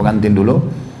Mahkota Pengantin dulu,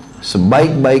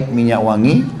 sebaik-baik minyak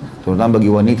wangi, terutama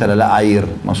bagi wanita, adalah air.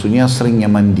 Maksudnya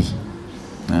seringnya mandi.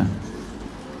 Nah,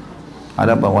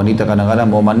 ada wanita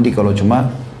kadang-kadang mau mandi kalau cuma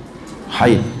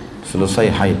haid, selesai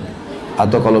haid,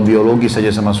 atau kalau biologi saja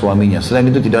sama suaminya.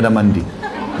 Selain itu tidak ada mandi.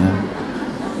 Nah,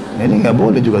 ini nggak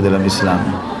boleh juga dalam Islam.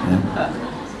 Ya.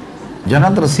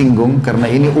 Jangan tersinggung karena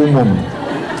ini umum.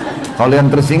 Kalau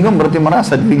yang tersinggung berarti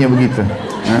merasa dirinya begitu.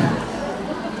 Nah,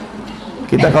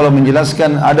 kita kalau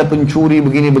menjelaskan ada pencuri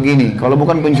begini-begini, kalau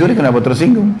bukan pencuri kenapa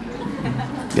tersinggung?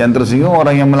 Yang tersinggung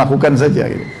orang yang melakukan saja.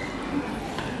 Gitu.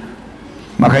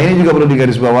 Maka ini juga perlu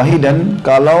digarisbawahi, dan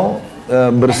kalau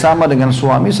bersama dengan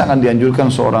suami sangat dianjurkan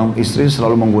seorang istri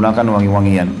selalu menggunakan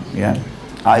wangi-wangian. Ya.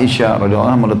 Aisyah radhiyallahu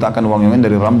anha meletakkan wangi-wangian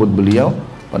dari rambut beliau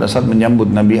pada saat menyambut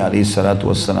Nabi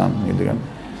SAW, gitu kan.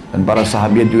 Dan para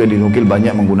sahabat juga dinukil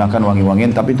banyak menggunakan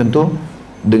wangi-wangian, tapi tentu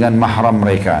dengan mahram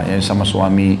mereka, ya, sama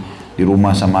suami, di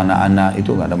rumah sama anak-anak,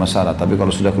 itu nggak ada masalah. Tapi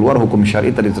kalau sudah keluar, hukum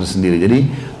syar'i tadi tersendiri. Jadi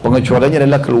pengecualiannya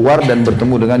adalah keluar dan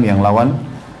bertemu dengan yang lawan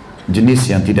jenis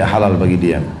yang tidak halal bagi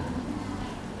dia.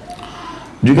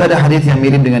 Juga ada hadis yang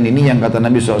mirip dengan ini yang kata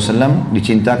Nabi SAW,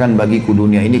 dicintakan bagiku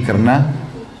dunia ini karena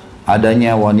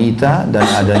adanya wanita dan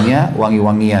adanya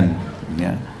wangi-wangian.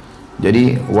 Ya.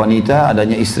 Jadi wanita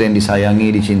adanya istri yang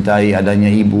disayangi, dicintai, adanya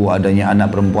ibu, adanya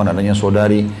anak perempuan, adanya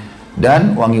saudari,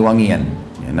 dan wangi-wangian.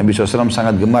 Ya, Nabi SAW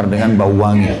sangat gemar dengan bau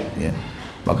wangi. Ya.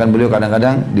 Bahkan beliau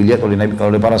kadang-kadang dilihat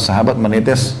oleh para sahabat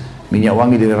menetes minyak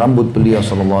wangi dari rambut beliau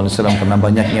SAW karena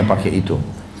banyaknya pakai itu.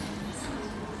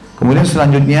 Kemudian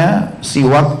selanjutnya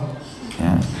siwak,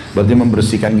 ya, berarti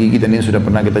membersihkan gigi, dan ini sudah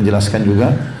pernah kita jelaskan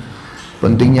juga.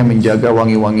 Pentingnya menjaga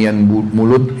wangi-wangian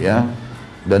mulut, ya.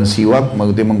 Dan siwak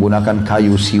berarti menggunakan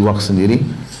kayu siwak sendiri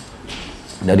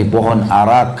dari pohon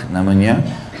arak namanya.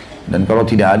 Dan kalau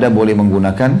tidak ada boleh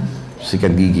menggunakan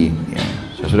sikat gigi. Ya.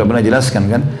 Saya sudah pernah jelaskan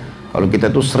kan, kalau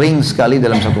kita tuh sering sekali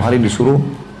dalam satu hari disuruh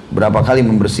berapa kali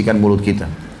membersihkan mulut kita.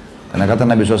 Karena kata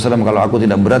Nabi SAW, kalau aku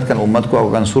tidak beratkan umatku, aku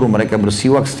akan suruh mereka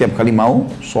bersiwak setiap kali mau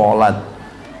sholat.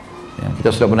 Ya, kita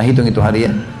sudah pernah hitung itu hari,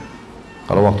 ya.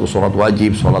 Kalau waktu sholat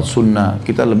wajib, sholat sunnah,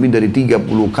 kita lebih dari 30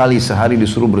 kali sehari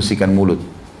disuruh bersihkan mulut.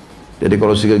 Jadi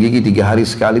kalau sikat gigi 3 hari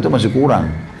sekali itu masih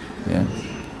kurang. Ya.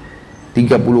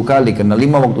 30 kali, karena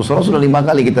 5 waktu sholat sudah 5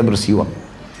 kali kita bersiwak.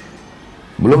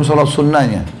 Belum sholat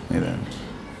sunnahnya. Ya.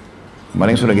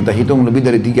 Kemarin sudah kita hitung lebih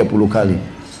dari 30 kali.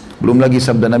 Belum lagi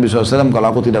sabda Nabi SAW, kalau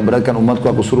aku tidak beratkan umatku,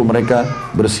 aku suruh mereka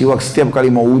bersiwak setiap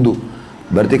kali mau wudu.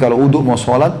 Berarti kalau wudu mau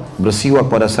sholat, bersiwak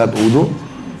pada saat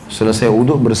wudu. Selesai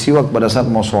wudu, bersiwak pada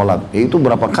saat mau sholat. Itu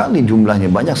berapa kali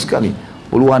jumlahnya? Banyak sekali,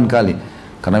 puluhan kali.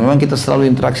 Karena memang kita selalu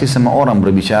interaksi sama orang,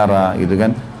 berbicara, gitu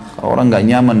kan. Kalau orang nggak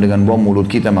nyaman dengan bau mulut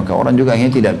kita, maka orang juga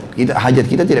akhirnya hajat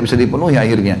kita tidak bisa dipenuhi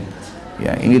akhirnya.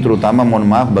 Ya, ini terutama mohon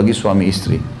maaf bagi suami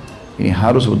istri. Ini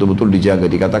harus betul-betul dijaga.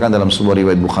 Dikatakan dalam sebuah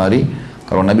riwayat Bukhari,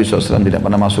 kalau Nabi SAW tidak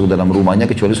pernah masuk ke dalam rumahnya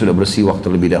kecuali sudah bersih waktu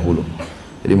terlebih dahulu.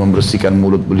 Jadi membersihkan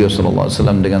mulut beliau SAW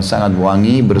dengan sangat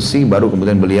wangi, bersih, baru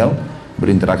kemudian beliau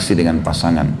berinteraksi dengan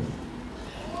pasangan.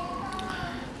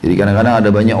 Jadi kadang-kadang ada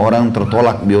banyak orang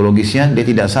tertolak biologisnya, dia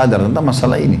tidak sadar tentang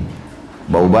masalah ini.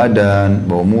 Bau badan,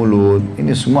 bau mulut,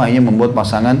 ini semua hanya membuat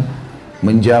pasangan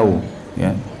menjauh.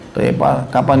 Ya. Tapi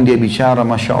kapan dia bicara,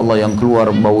 Masya Allah, yang keluar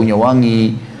baunya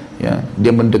wangi, ya,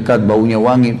 dia mendekat baunya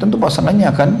wangi, tentu pasangannya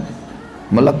akan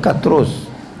melekat terus.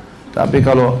 Tapi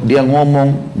kalau dia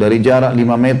ngomong dari jarak 5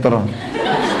 meter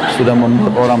sudah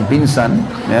membuat orang pingsan,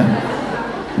 ya,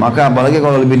 maka apalagi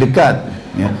kalau lebih dekat,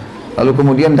 ya. Lalu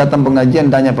kemudian datang pengajian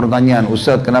tanya pertanyaan,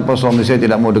 Ustaz, kenapa suami saya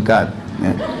tidak mau dekat?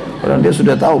 Ya. Padahal dia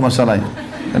sudah tahu masalahnya.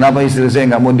 Kenapa istri saya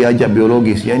nggak mau diajak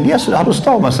biologis? Ya dia sudah harus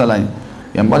tahu masalahnya.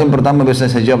 Yang paling pertama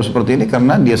biasanya saya jawab seperti ini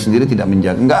karena dia sendiri tidak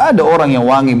menjaga. Nggak ada orang yang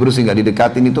wangi bersih nggak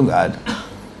didekatin, itu nggak ada.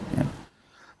 Ya.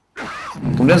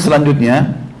 Kemudian selanjutnya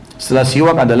setelah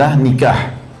siwak adalah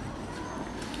nikah.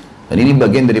 Dan ini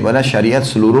bagian daripada syariat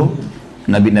seluruh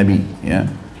nabi-nabi.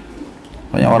 Ya.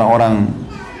 Banyak orang-orang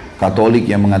Katolik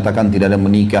yang mengatakan tidak ada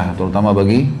menikah, terutama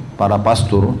bagi para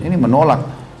pastor, ini menolak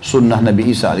sunnah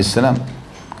Nabi Isa alaihissalam.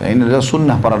 Karena ini adalah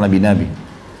sunnah para nabi-nabi.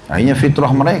 Akhirnya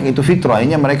fitrah mereka, itu fitrah.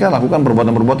 Akhirnya mereka lakukan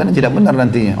perbuatan-perbuatan yang tidak benar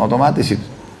nantinya, otomatis itu.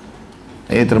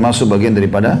 Ini termasuk bagian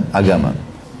daripada agama.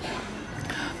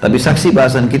 Tapi saksi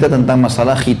bahasan kita tentang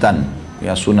masalah khitan,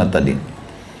 ya sunat tadi.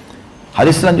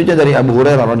 Hadis selanjutnya dari Abu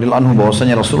Hurairah radhiyallahu anhu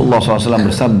bahwasanya Rasulullah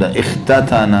SAW bersabda,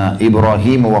 "Ikhtatana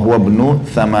Ibrahim wa huwa ibnu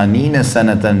 80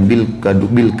 sanatan bil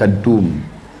kadum."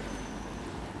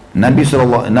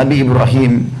 Nabi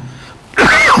Ibrahim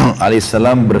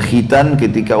alaihissalam berkhitan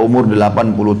ketika umur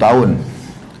 80 tahun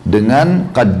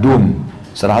dengan kadum,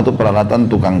 salah satu peralatan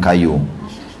tukang kayu.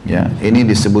 Ya, ini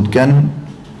disebutkan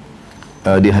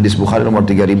di hadis Bukhari nomor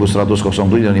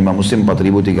 3107 dan Imam Muslim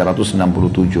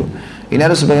 4367. Ini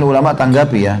ada sebagian ulama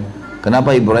tanggapi ya,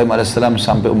 kenapa Ibrahim alaihissalam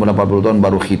sampai umur 80 tahun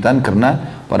baru khitan?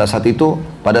 Karena pada saat itu,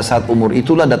 pada saat umur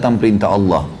itulah datang perintah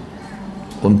Allah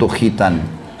untuk khitan.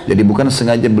 Jadi bukan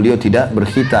sengaja beliau tidak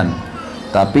berkhitan,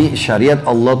 tapi syariat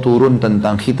Allah turun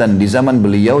tentang khitan di zaman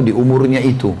beliau di umurnya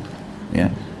itu,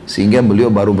 ya, sehingga beliau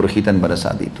baru berkhitan pada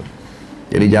saat itu.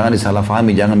 Jadi jangan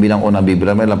disalahfahami, jangan bilang oh Nabi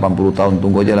Ibrahim 80 tahun,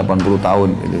 tunggu aja 80 tahun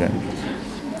gitu kan.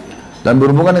 Dan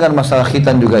berhubungan dengan masalah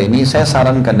khitan juga ini, saya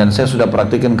sarankan dan saya sudah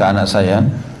praktikkan ke anak saya,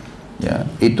 ya,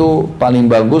 itu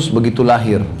paling bagus begitu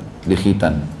lahir di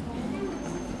khitan.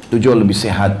 Itu jauh lebih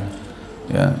sehat,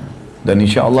 ya. Dan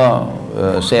insya Allah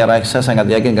saya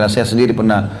sangat yakin karena saya sendiri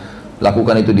pernah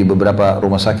lakukan itu di beberapa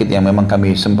rumah sakit yang memang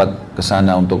kami sempat ke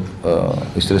sana untuk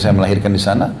istri saya melahirkan di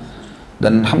sana.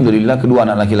 Dan alhamdulillah kedua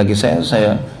anak laki-laki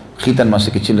saya khitan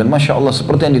masih kecil, dan masya Allah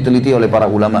seperti yang diteliti oleh para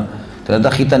ulama, ternyata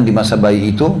khitan di masa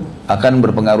bayi itu akan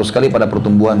berpengaruh sekali pada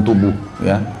pertumbuhan tubuh,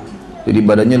 ya. Jadi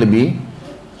badannya lebih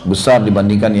besar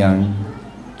dibandingkan yang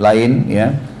lain,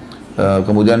 ya.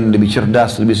 Kemudian lebih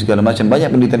cerdas, lebih segala macam. Banyak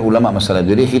penelitian ulama masalah.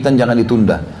 Jadi khitan jangan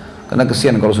ditunda, karena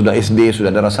kesian kalau sudah SD sudah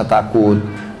ada rasa takut,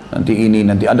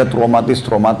 nanti ada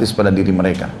traumatis pada diri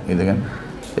mereka, gitu kan.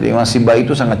 Jadi masih bayi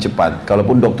itu sangat cepat.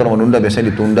 Kalaupun dokter menunda,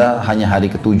 biasanya ditunda hanya hari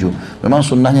ke-7. Memang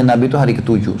sunnahnya Nabi itu hari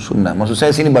ke-7, sunnah. Maksud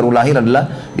saya sini baru lahir adalah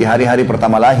di hari-hari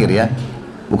pertama lahir, ya.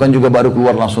 Bukan juga baru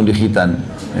keluar langsung di khitan,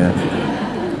 ya.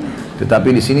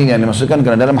 Tetapi di sini yang dimaksudkan,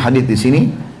 karena dalam hadis di sini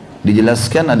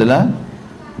dijelaskan adalah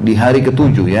di hari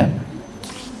ke-7, ya.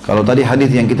 Kalau tadi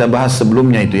hadis yang kita bahas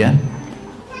sebelumnya itu, ya,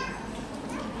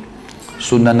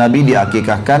 sunnah Nabi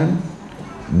diakikahkan,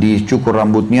 dicukur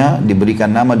rambutnya, diberikan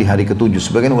nama di hari ke-7.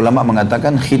 Sebagian ulama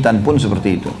mengatakan khitan pun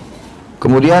seperti itu.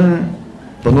 Kemudian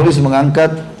penulis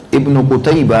mengangkat Ibnu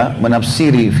Qutaibah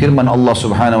menafsiri firman Allah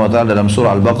Subhanahu wa taala dalam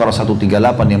surah Al-Baqarah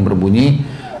 138 yang berbunyi,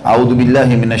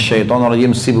 "A'udzubillahi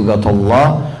minasyaitonirrajim, sibghatullah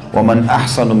wa man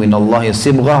ahsanu minallahi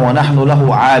sibghah wa nahnu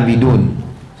lahu 'abidun."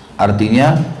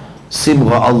 Artinya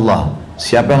sibghah Allah,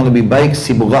 siapa yang lebih baik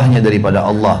sibghahnya daripada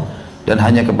Allah, dan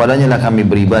hanya kepadanya lah kami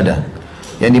beribadah.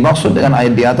 Yang dimaksud dengan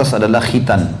ayat di atas adalah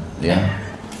khitan, ya.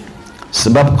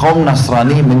 Sebab kaum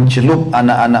Nasrani mencelup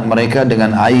anak-anak mereka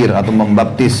dengan air atau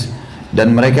membaptis,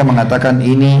 dan mereka mengatakan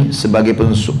ini sebagai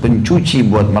pencuci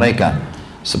buat mereka,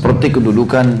 seperti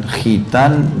kedudukan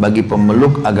khitan bagi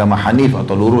pemeluk agama Hanif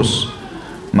atau lurus.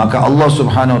 Maka Allah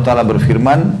Subhanahu wa taala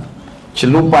berfirman,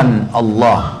 celupan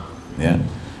Allah, ya.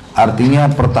 Artinya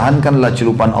pertahankanlah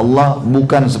celupan Allah,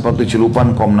 bukan seperti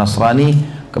celupan kaum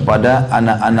Nasrani kepada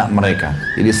anak-anak mereka.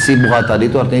 Jadi sibghah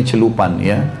tadi itu artinya celupan,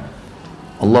 ya.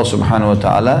 Allah Subhanahu wa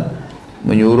taala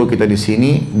menyuruh kita di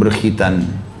sini berkhitan.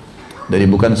 Jadi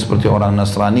bukan seperti orang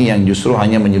Nasrani yang justru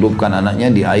hanya menyelupkan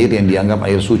anaknya di air yang dianggap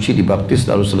air suci, dibaptis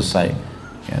lalu selesai.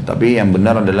 Ya, tapi yang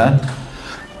benar adalah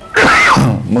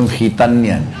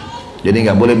mengkhitannya. Jadi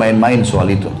nggak boleh main-main soal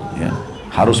itu, ya.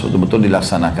 Harus betul-betul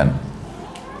dilaksanakan.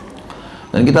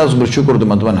 Dan kita harus bersyukur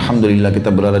teman-teman, alhamdulillah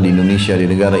kita berada di Indonesia, di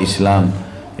negara Islam.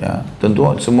 Ya, tentu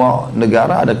semua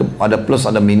negara ada plus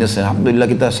ada minus. Alhamdulillah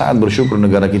kita sangat bersyukur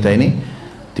negara kita ini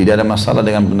tidak ada masalah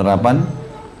dengan penerapan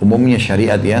umumnya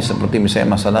syariat, ya, seperti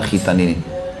misalnya masalah khitan ini.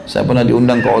 Saya pernah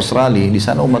diundang ke Australia, di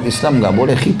sana umat Islam nggak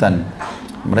boleh khitan.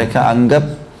 Mereka anggap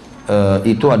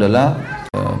itu adalah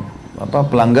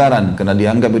pelanggaran karena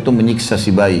dianggap itu menyiksa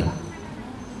si bayi.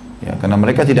 Ya, karena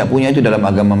mereka tidak punya itu dalam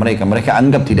agama mereka. Mereka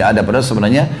anggap tidak ada. Padahal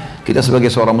sebenarnya kita sebagai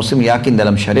seorang muslim yakin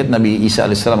dalam syariat Nabi Isa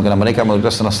alaihissalam, karena mereka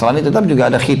mayoritas Nasrani tetap juga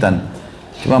ada khitan.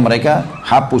 Cuma mereka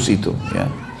hapus itu. Ya.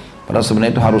 Padahal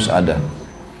sebenarnya itu harus ada.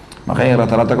 Makanya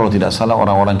rata-rata kalau tidak salah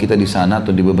orang-orang kita di sana atau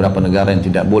di beberapa negara yang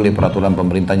tidak boleh peraturan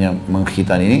pemerintahnya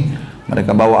mengkhitan ini,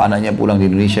 mereka bawa anaknya pulang di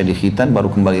Indonesia di khitan baru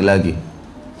kembali lagi.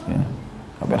 Ya.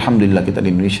 Tapi alhamdulillah kita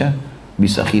di Indonesia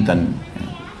bisa khitan. Ya.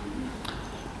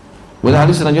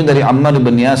 Hadis selanjutnya dari Ammar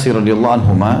bin Yasir radhiyallahu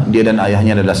anhuma, dia dan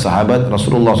ayahnya adalah sahabat.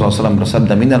 Rasulullah SAW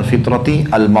bersabda, minal fitrati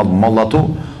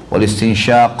al-madmadatu wal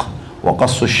istinsyaq wa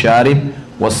qassu syarib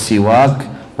was siwak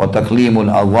wa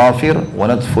taklimul adhafir wa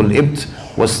natful ibt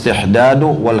wa istihdadu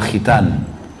wal khitan.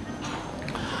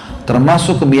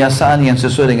 Termasuk kebiasaan yang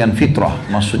sesuai dengan fitrah.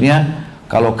 Maksudnya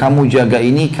kalau kamu jaga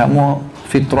ini, kamu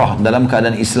fitrah dalam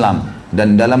keadaan Islam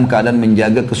dan dalam keadaan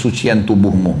menjaga kesucian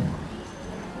tubuhmu.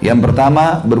 Yang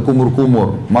pertama,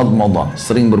 berkumur-kumur, madmadah,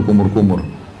 sering berkumur-kumur.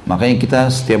 Makanya kita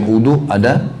setiap wudu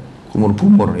ada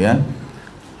kumur-kumur, ya.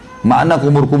 Makna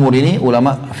kumur-kumur ini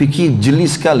ulama fikih jeli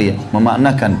sekali ya,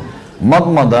 memaknakan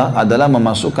madmadah adalah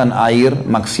memasukkan air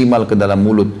maksimal ke dalam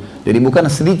mulut. Jadi bukan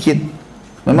sedikit,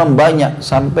 memang banyak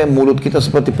sampai mulut kita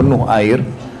seperti penuh air.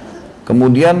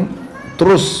 Kemudian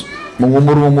terus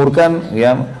mengumur-umurkan,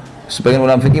 ya. Sebagian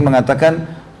ulama fikih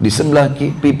mengatakan di sebelah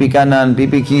pipi kanan,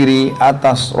 pipi kiri,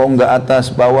 atas, rongga atas,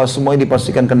 bawah, semuanya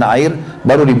dipastikan kena air,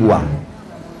 baru dibuang.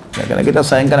 Ya, karena kita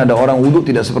sayangkan ada orang wudhu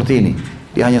tidak seperti ini.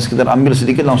 Dia hanya sekitar ambil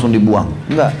sedikit langsung dibuang.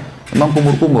 Enggak, memang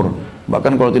kumur-kumur.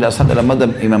 Bahkan kalau tidak salah dalam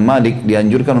mazhab Imam Malik,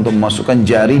 dianjurkan untuk memasukkan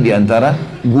jari di antara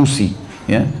gusi.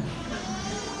 Ya.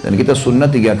 Dan kita sunnah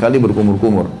 3 kali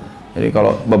berkumur-kumur. Jadi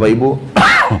kalau Bapak Ibu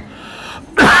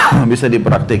bisa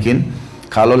dipraktekin,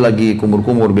 kalau lagi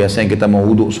kumur-kumur biasanya kita mau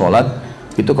wudhu sholat,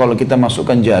 itu kalau kita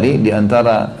masukkan jari di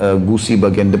antara gusi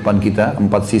bagian depan kita,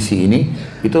 4 sisi ini,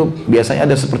 itu biasanya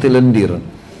ada seperti lendir.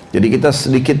 Jadi kita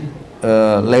sedikit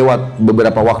lewat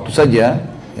beberapa waktu saja,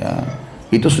 ya,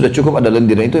 itu sudah cukup ada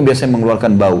lendir. Itu yang biasanya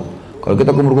mengeluarkan bau. Kalau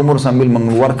kita kumur-kumur sambil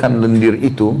mengeluarkan lendir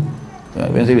itu, ya,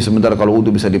 biasanya sebentar kalau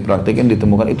wudhu bisa dipraktikkan,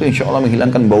 ditemukan itu insya Allah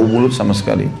menghilangkan bau mulut sama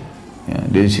sekali. Ya,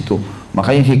 dari situ.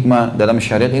 Makanya hikmah dalam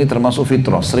syariat ini termasuk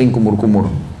fitrah, sering kumur-kumur.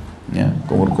 Ya,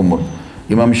 kumur-kumur.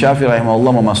 Imam Syafi'i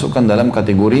rahimahullah memasukkan dalam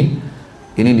kategori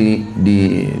ini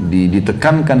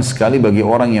ditekankan sekali bagi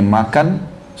orang yang makan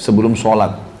sebelum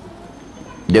sholat.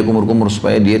 Dia kumur-kumur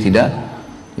supaya dia tidak,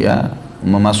 ya,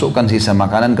 memasukkan sisa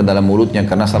makanan ke dalam mulutnya,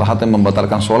 karena salah satu yang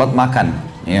membatalkan sholat makan.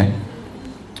 Ya.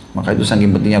 Maka itu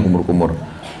saking pentingnya kumur-kumur.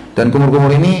 Dan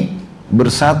kumur-kumur ini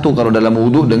bersatu kalau dalam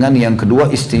wudhu dengan yang kedua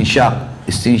istinsyak.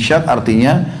 Istinsyak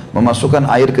artinya memasukkan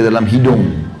air ke dalam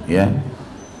hidung. Ya.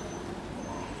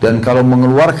 Dan kalau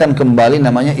mengeluarkan kembali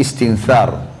namanya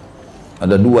istinthar.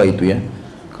 Ada 2 itu ya.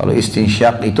 Kalau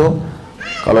istinsyak itu,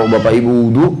 kalau Bapak Ibu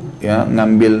wudu, ya,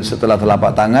 ngambil setelah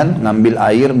telapak tangan, ngambil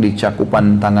air di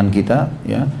cakupan tangan kita,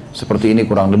 ya, seperti ini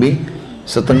kurang lebih.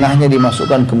 Setengahnya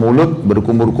dimasukkan ke mulut,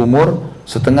 berkumur-kumur,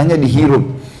 setengahnya dihirup.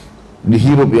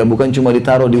 Dihirup ya, bukan cuma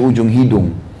ditaruh di ujung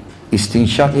hidung.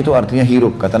 Istinsyak itu artinya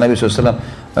hirup. Kata Nabi SAW,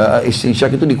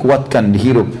 istinsyak itu dikuatkan,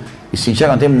 dihirup.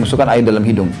 Istinsyak artinya memasukkan air dalam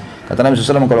hidung. Kata Nabi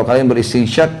SAW, kalau kalian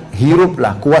beristinsyak,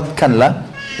 hiruplah, kuatkanlah,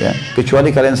 ya,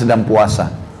 kecuali kalian sedang puasa.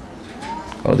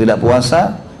 Kalau tidak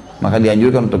puasa, maka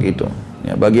dianjurkan untuk itu.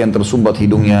 Ya, bagi yang tersumbat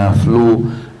hidungnya, flu,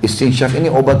 istinsyak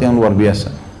ini obat yang luar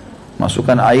biasa.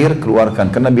 Masukkan air, keluarkan.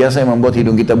 Karena biasa yang membuat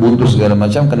hidung kita buntu segala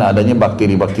macam, karena adanya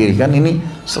bakteri-bakteri. Kan ini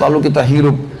selalu kita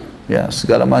hirup, ya,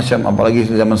 segala macam.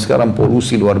 Apalagi zaman sekarang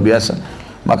polusi luar biasa.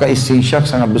 Maka istinsyak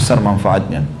sangat besar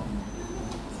manfaatnya.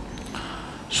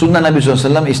 Sunnah Nabi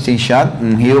SAW istinsyak,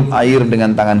 menghirup air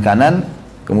dengan tangan kanan,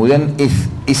 kemudian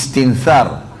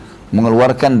istinthar,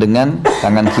 mengeluarkan dengan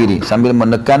tangan kiri sambil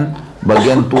menekan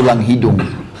bagian tulang hidung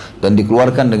dan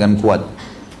dikeluarkan dengan kuat.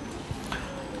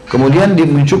 Kemudian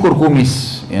mencukur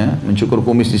kumis, ya, mencukur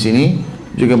kumis di sini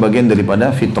juga bagian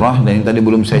daripada fitrah, dan yang tadi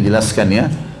belum saya jelaskan,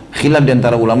 ya. Khilaf di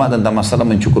antara ulama tentang masalah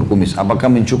mencukur kumis, apakah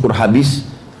mencukur habis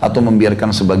atau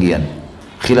membiarkan sebagian.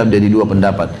 Khilaf dari 2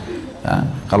 pendapat. Ya,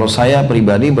 kalau saya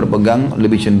pribadi berpegang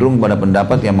lebih cenderung pada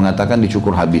pendapat yang mengatakan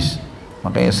dicukur habis.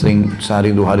 Makanya sering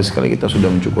sehari 2 hari sekali kita sudah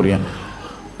mencukurnya.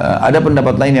 Ada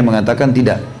pendapat lain yang mengatakan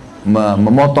tidak,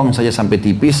 memotong saja sampai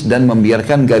tipis dan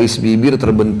membiarkan garis bibir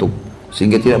terbentuk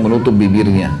sehingga tidak menutup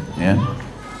bibirnya. Ya.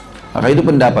 Maka itu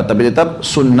pendapat, tapi tetap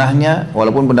sunnahnya,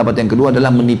 walaupun pendapat yang kedua adalah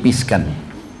menipiskan,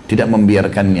 tidak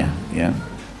membiarkannya. Ya.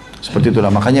 Seperti itulah.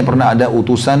 Makanya pernah ada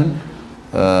utusan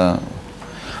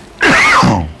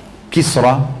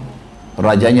Kisra,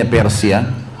 rajanya Persia,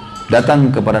 datang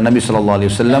kepada Nabi SAW,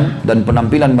 dan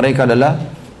penampilan mereka adalah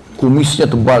kumisnya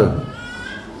tebal,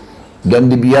 dan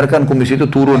dibiarkan kumis itu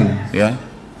turun, ya.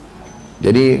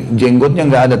 Jadi jenggotnya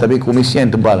nggak ada, tapi kumisnya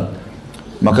yang tebal.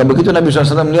 Maka begitu Nabi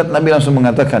SAW melihat, Nabi langsung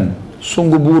mengatakan,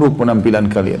 sungguh buruk penampilan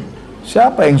kalian.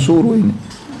 Siapa yang suruh ini?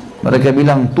 Mereka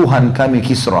bilang, Tuhan kami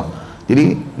Kisra.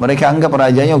 Jadi mereka anggap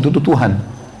rajanya waktu itu Tuhan.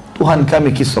 Tuhan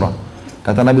kami Kisra.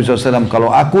 Kata Nabi SAW,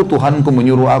 kalau aku, Tuhanku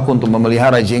menyuruh aku untuk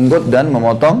memelihara jenggot dan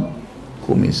memotong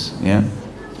kumis. Ya.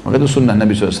 Maka itu sunnah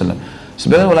Nabi SAW.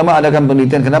 Sebenarnya ulama adakan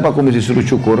penelitian kenapa kumis disuruh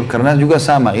cukur. Karena juga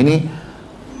sama, ini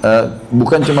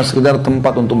bukan cuma sekedar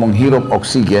tempat untuk menghirup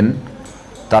oksigen,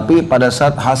 tapi pada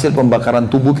saat hasil pembakaran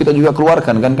tubuh kita juga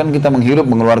keluarkan, kan kita menghirup,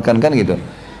 mengeluarkan, kan gitu.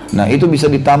 Nah itu bisa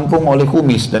ditampung oleh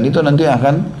kumis, dan itu nanti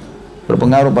akan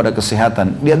berpengaruh pada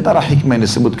kesehatan. Di antara hikmah yang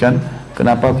disebutkan,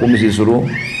 kenapa kumis disuruh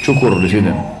cukur di sini.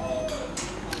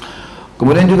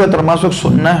 Kemudian juga termasuk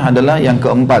sunnah adalah yang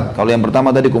keempat. Kalau yang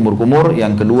pertama tadi kumur-kumur,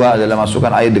 yang kedua adalah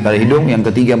masukkan air di kali hidung, yang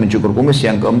ketiga mencukur kumis,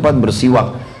 yang keempat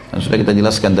bersiwak. Dan sudah kita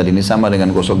jelaskan tadi, ini sama dengan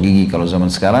gosok gigi kalau zaman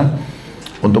sekarang,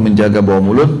 untuk menjaga bau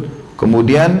mulut.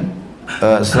 Kemudian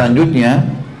selanjutnya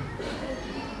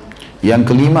yang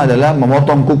kelima adalah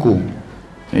memotong kuku.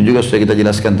 Ini juga sudah kita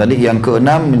jelaskan tadi. Yang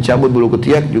keenam mencabut bulu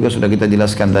ketiak, juga sudah kita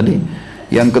jelaskan tadi.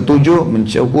 Yang ketujuh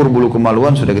mencukur bulu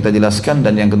kemaluan, sudah kita jelaskan.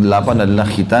 Dan yang kedelapan adalah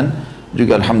khitan,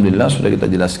 juga alhamdulillah sudah kita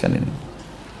jelaskan ini.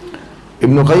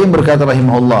 Ibnu Qayyim berkata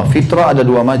rahimahullah, fitrah ada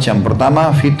dua macam.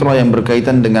 Pertama, fitrah yang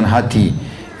berkaitan dengan hati,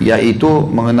 yaitu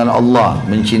mengenal Allah,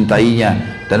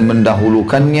 mencintainya, dan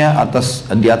mendahulukannya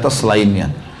di atas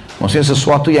selainnya. Maksudnya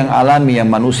sesuatu yang alami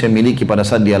yang manusia miliki pada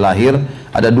saat dia lahir,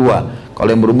 ada dua. Kalau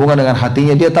yang berhubungan dengan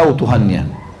hatinya, dia tahu Tuhannya,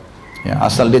 ya,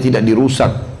 asal dia tidak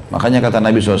dirusak. Makanya kata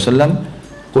Nabi SAW,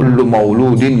 kullu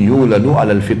mauludin yuladu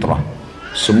alal fitrah.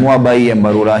 Semua bayi yang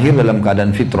baru lahir dalam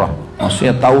keadaan fitrah,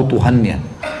 maksudnya tahu Tuhannya,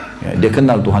 ya, dia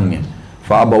kenal Tuhannya.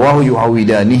 Fa abawahu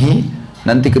yuhawidanihi,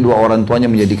 nanti kedua orang tuanya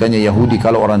menjadikannya Yahudi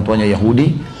kalau orang tuanya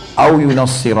Yahudi, au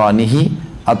yunassiranihi,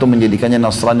 atau menjadikannya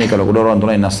Nasrani kalau kedua orang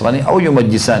tuanya Nasrani, au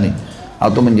yumajjisani,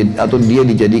 atau dia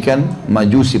dijadikan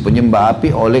majusi, penyembah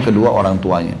api oleh kedua orang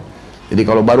tuanya. Jadi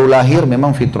kalau baru lahir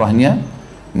memang fitrahnya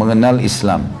mengenal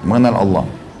Islam, mengenal Allah.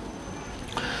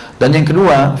 Dan yang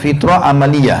kedua, fitrah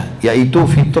amaliyah, yaitu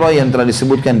fitrah yang telah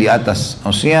disebutkan di atas.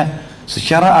 Maksudnya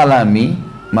secara alami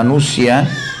manusia,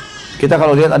 kita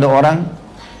kalau lihat ada orang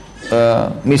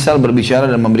misal berbicara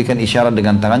dan memberikan isyarat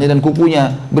dengan tangannya dan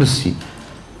kukunya bersih,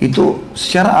 itu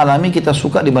secara alami kita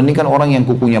suka dibandingkan orang yang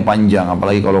kukunya panjang,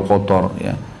 apalagi kalau kotor,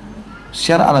 ya.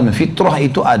 Secara alami fitrah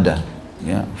itu ada,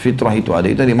 ya. Fitrah itu ada,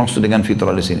 itu dimaksud dengan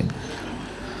fitrah di sini.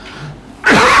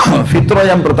 Fitrah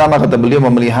yang pertama kata beliau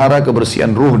memelihara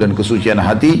kebersihan ruh dan kesucian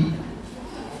hati,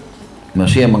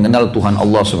 maksudnya mengenal Tuhan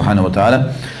Allah Subhanahu Wa Taala.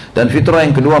 Dan fitrah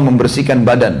yang kedua membersihkan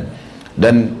badan,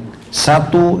 dan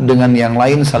satu dengan yang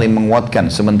lain saling menguatkan.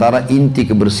 Sementara inti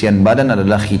kebersihan badan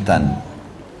adalah khitan.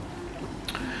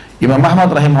 Imam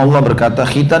Ahmad rahimahullah berkata,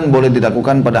 khitan boleh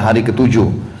dilakukan pada hari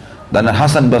ketujuh. Dan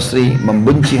Hasan Basri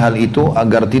membenci hal itu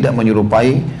agar tidak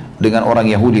menyerupai dengan orang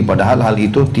Yahudi, padahal hal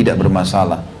itu tidak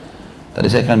bermasalah. Tadi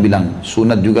saya akan bilang,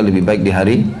 sunat juga lebih baik di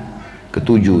hari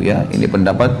ketujuh, ya. Ini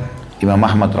pendapat Imam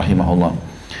Ahmad rahimahullah.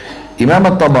 Imam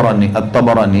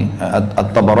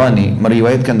At-Tabarani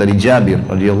meriwayatkan dari Jabir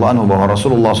radhiyallahu anhu bahwa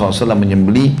Rasulullah SAW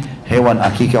menyembelih hewan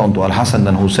akikah untuk Al-Hasan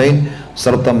dan Husain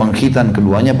serta mengkhitan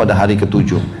keduanya pada hari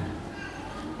ketujuh.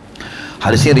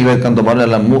 Hadisnya diriwayatkan Tabarani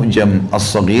dalam Mu'jam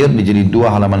As-Saghir di jilid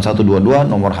 2 halaman 122,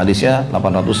 nomor hadisnya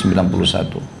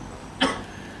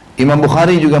 891. Imam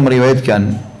Bukhari juga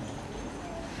meriwayatkan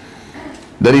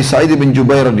dari Sa'id bin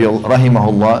Jubair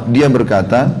rahimahullah, dia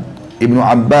berkata, Ibnu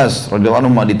Abbas radhiyallahu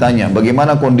anhu ditanya,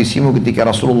 bagaimana kondisimu ketika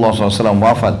Rasulullah SAW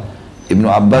wafat? Ibnu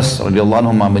Abbas radhiyallahu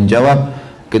anhu menjawab,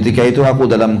 ketika itu aku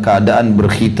dalam keadaan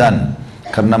berkhitan,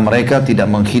 karena mereka tidak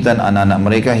mengkhitan anak-anak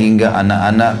mereka hingga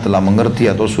anak-anak telah mengerti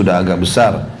atau sudah agak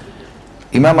besar.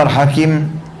 Imam Al-Hakim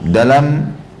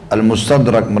dalam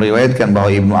Al-Mustadrak meriwayatkan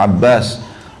bahwa Ibnu Abbas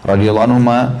radhiyallahu anhu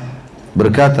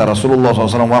berkata, Rasulullah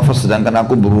SAW wafat sedangkan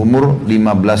aku berumur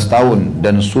 15 tahun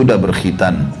dan sudah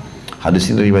berkhitan. Hadis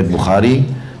ini riwayat Bukhari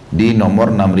di nomor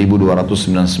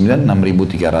 6299,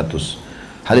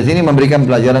 6300. Hadis ini memberikan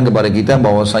pelajaran kepada kita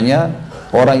bahwasanya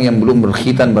orang yang belum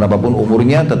berkhitan berapapun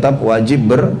umurnya tetap wajib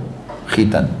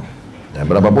berkhitan, ya,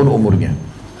 berapapun umurnya,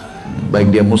 baik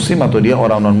dia muslim atau dia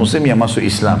orang non muslim yang masuk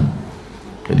Islam.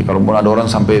 Jadi kalau ada orang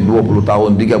sampai 20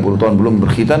 tahun, 30 tahun belum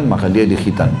berkhitan, maka dia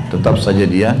dikhitan, tetap saja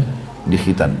dia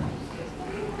dikhitan.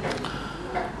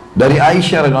 Dari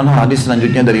Aisyah radhiyallahu anha, hadis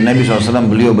selanjutnya dari Nabi SAW,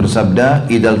 beliau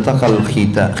bersabda, idal taqal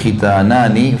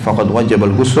khitanani faqad wajib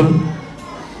al-ghusl.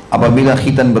 Apabila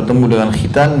khitan bertemu dengan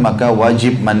khitan, maka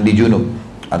wajib mandi junub.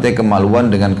 artinya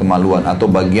kemaluan dengan kemaluan atau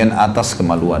bagian atas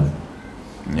kemaluan.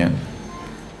 Ya.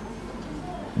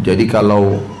 Jadi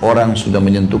kalau orang sudah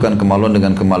menyentuhkan kemaluan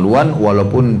dengan kemaluan,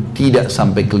 walaupun tidak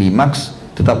sampai klimaks,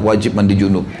 tetap wajib mandi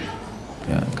junub.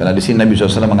 Ya, karena di sini Nabi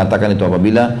SAW mengatakan itu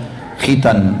apabila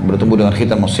khitan bertemu dengan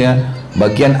khitan, maksudnya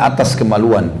bagian atas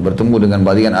kemaluan bertemu dengan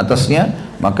bagian atasnya,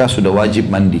 maka sudah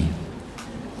wajib mandi.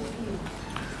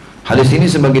 Hadis ini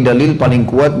sebagai dalil paling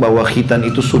kuat bahwa khitan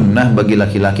itu sunnah bagi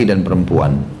laki-laki dan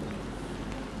perempuan.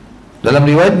 Dalam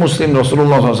riwayat Muslim,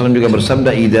 Rasulullah SAW juga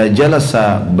bersabda, "Idza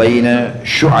jalasa baina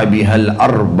syu'abihal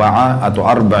arba'a atau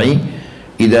arba'i,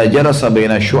 idza jalasa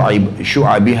baina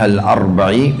syu'abihal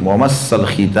arba'i wa massal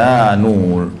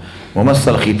khitanul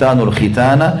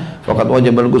khitana faqad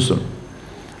wajaba al-ghusl."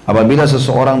 Apabila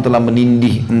seseorang telah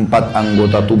menindih 4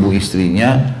 anggota tubuh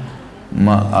istrinya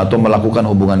atau melakukan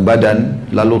hubungan badan,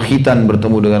 lalu khitan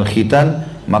bertemu dengan khitan,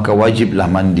 maka wajiblah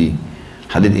mandi.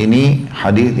 Hadis ini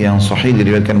hadis yang sahih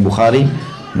diriwayatkan Bukhari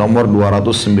nomor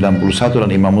 291 dan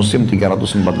Imam Muslim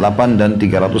 348 dan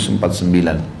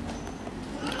 349.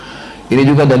 Ini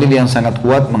juga dalil yang sangat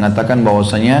kuat mengatakan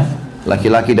bahwasanya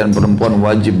laki-laki dan perempuan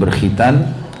wajib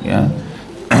berkhitan, ya.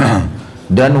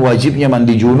 Dan wajibnya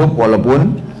mandi junub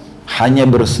walaupun hanya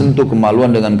bersentuh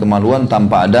kemaluan dengan kemaluan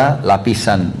tanpa ada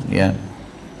lapisan, ya.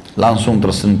 Langsung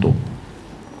tersentuh.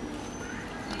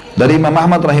 Dari Imam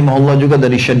Ahmad rahimahullah juga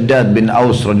dari Shaddad bin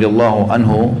Aus radhiyallahu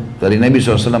anhu dari Nabi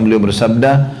SAW, beliau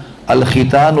bersabda,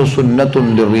 "Al-khitanu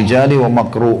sunnatun lirrijali wa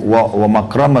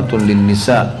makramatun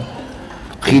lin-nisa."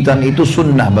 Khitan itu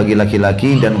sunnah bagi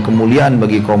laki-laki dan kemuliaan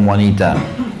bagi kaum wanita.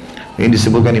 Ini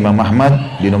disebutkan Imam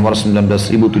Ahmad di nomor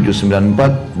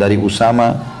 19.794 dari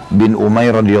Usama bin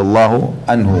Umair radhiyallahu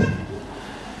anhu.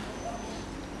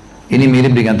 Ini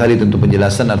mirip dengan tadi tentu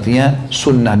penjelasan, artinya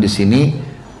sunnah di sini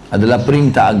adalah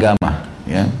perintah agama,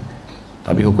 ya.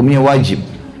 Tapi hukumnya wajib.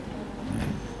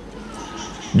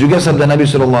 Juga sabda Nabi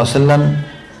SAW,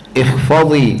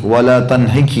 "Ikhfadhi wa la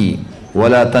tanhiki wa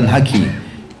la tanhaki,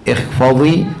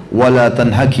 ikhfadhi wa la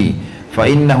tanhaki, fa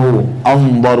innahu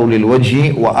andaru lil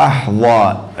wajhi wa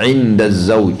ahdha 'inda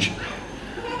az-zawj."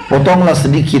 Potonglah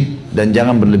sedikit dan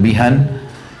jangan berlebihan,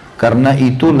 karena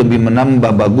itu lebih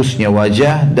menambah bagusnya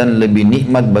wajah dan lebih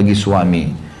nikmat bagi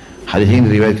suami. Hadis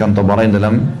ini diriwayatkan Tabarani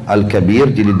dalam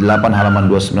Al-Kabir jilid 8 halaman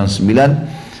 299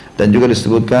 dan juga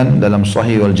disebutkan dalam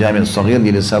Sahih wal Jami' As-Shaghir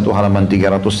jilid 1 halaman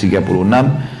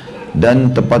 336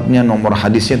 dan tepatnya nomor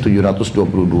hadisnya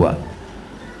 722.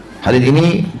 Hadis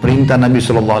ini perintah Nabi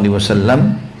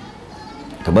SAW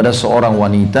kepada seorang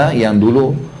wanita yang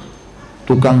dulu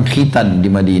tukang khitan di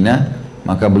Madinah.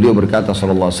 Maka beliau berkata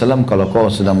SAW, "Kalau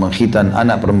kau sedang mengkhitan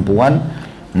anak perempuan,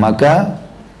 maka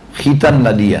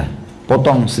khitanlah dia.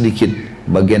 Potong sedikit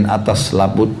bagian atas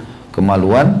laput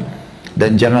kemaluan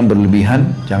dan jangan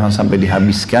berlebihan, jangan sampai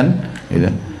dihabiskan,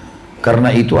 gitu.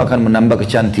 Karena itu akan menambah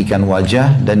kecantikan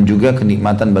wajah dan juga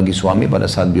kenikmatan bagi suami pada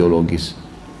saat biologis."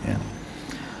 Ya.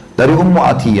 Dari Ummu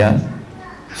Atiyah,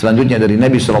 selanjutnya dari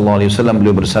Nabi SAW,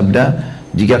 beliau bersabda,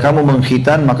 "Jika kamu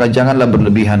mengkhitan maka janganlah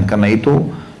berlebihan,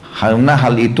 karena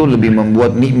hal itu lebih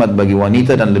membuat nikmat bagi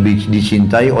wanita dan lebih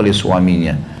dicintai oleh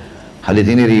suaminya." Hadis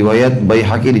ini riwayat Bayi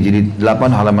di jilid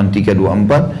 8 halaman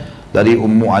 324 dari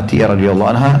Ummu Atiyah radhiyallahu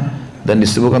anha dan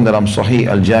disebutkan dalam Sahih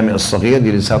Al-Jami' As-Shaghir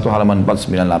jilid 1 halaman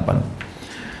 498.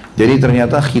 Jadi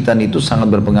ternyata khitan itu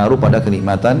sangat berpengaruh pada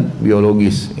kenikmatan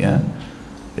biologis, ya.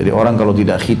 Jadi orang kalau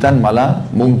tidak khitan malah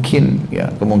mungkin,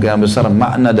 ya, kemungkinan besar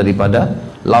makna daripada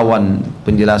lawan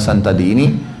penjelasan tadi ini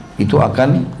itu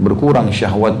akan berkurang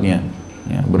syahwatnya,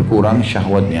 ya, berkurang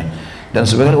syahwatnya. Dan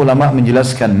sebagian ulama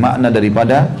menjelaskan makna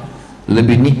daripada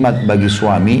lebih nikmat bagi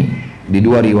suami di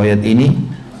dua riwayat ini.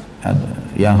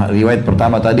 Yang riwayat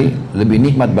pertama tadi lebih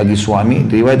nikmat bagi suami,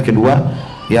 riwayat kedua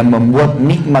yang membuat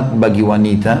nikmat bagi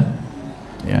wanita,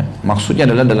 ya, maksudnya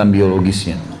adalah dalam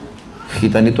biologisnya.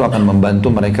 Khitan itu akan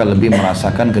membantu mereka lebih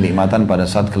merasakan kenikmatan pada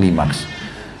saat klimaks.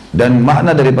 Dan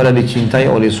makna daripada dicintai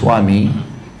oleh suami,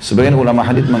 sebagian ulama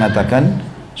hadis mengatakan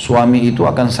suami itu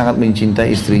akan sangat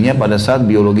mencintai istrinya pada saat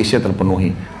biologisnya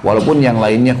terpenuhi, walaupun yang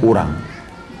lainnya kurang.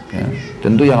 Ya,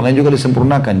 tentu yang lain juga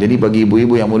disempurnakan. Jadi bagi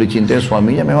ibu-ibu yang mau dicintai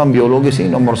suaminya, memang biologis ini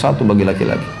nomor satu bagi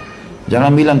laki-laki.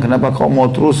 Jangan bilang kenapa kau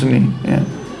mau terus nih, ya,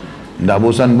 tidak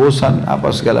bosan-bosan apa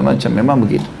segala macam. Memang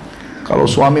begitu. Kalau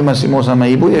suami masih mau sama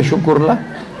ibu, ya syukurlah,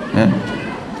 ya.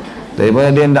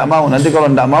 Daripada dia tidak mau, nanti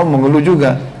kalau tidak mau mengeluh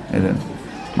juga, ya.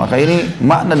 Maka ini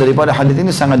makna daripada hadis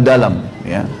ini sangat dalam,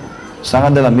 ya,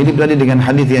 sangat dalam. Mirip tadi dengan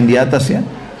hadis yang di atas, ya.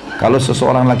 Kalau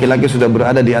seseorang laki-laki sudah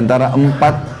berada di antara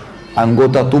 4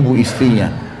 anggota tubuh istrinya,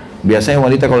 biasanya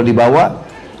wanita kalau dibawa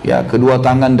ya, kedua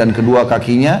tangan dan kedua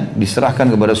kakinya diserahkan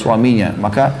kepada suaminya.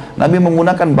 Maka Nabi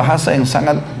menggunakan bahasa yang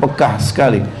sangat pekah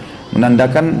sekali,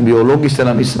 menandakan biologis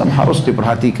dalam Islam harus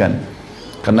diperhatikan.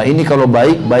 Karena ini kalau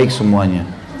baik, baik semuanya.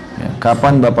 Ya,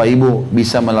 kapan Bapak Ibu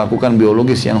bisa melakukan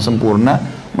biologis yang sempurna,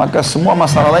 maka semua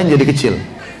masalah lain jadi kecil.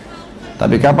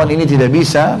 Tapi kapan ini tidak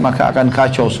bisa, maka akan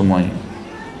kacau semuanya.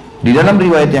 Di dalam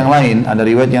riwayat yang lain, ada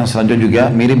riwayat yang selanjutnya juga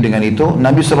mirip dengan itu.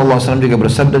 Nabi SAW juga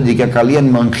bersabda, jika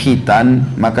kalian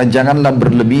mengkhitan, maka janganlah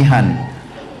berlebihan.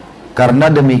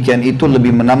 Karena demikian itu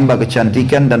lebih menambah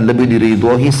kecantikan dan lebih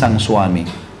diridhoi sang suami.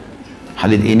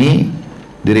 Hadits ini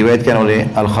diriwayatkan oleh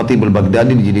Al-Khatib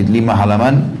Al-Baghdadi di jilid 5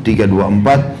 halaman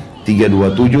 324,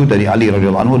 327 dari Ali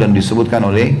radhiyallahu anhu, dan disebutkan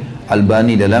oleh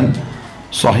Albani dalam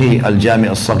Sahih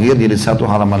Al-Jami' As-Saghir jilid 1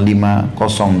 halaman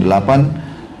 508,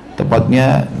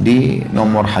 tepatnya di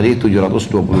nomor hadis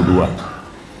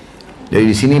 722. Jadi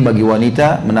di sini bagi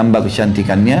wanita menambah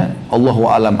kecantikannya,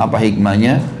 Allahu alam apa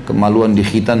hikmahnya, kemaluan di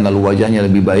khitan lalu wajahnya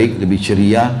lebih baik, lebih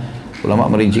ceria. Ulama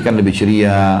merincikan lebih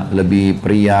ceria, lebih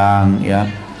periang, ya.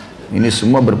 Ini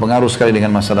semua berpengaruh sekali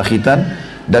dengan masalah khitan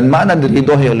dan makna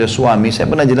diridhoi oleh suami. Saya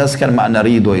pernah jelaskan makna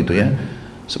ridho itu, ya.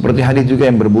 Seperti hadis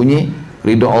juga yang berbunyi,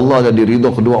 ridho Allah dan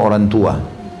ridho kedua orang tua.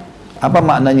 Apa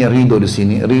maknanya ridho di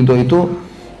sini? Ridho itu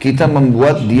kita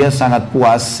membuat dia sangat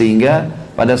puas sehingga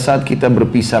pada saat kita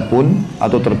berpisah pun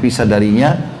atau terpisah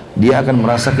darinya, dia akan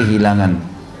merasa kehilangan.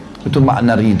 Itu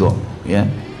makna ridho, ya.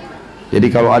 Jadi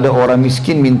kalau ada orang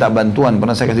miskin minta bantuan,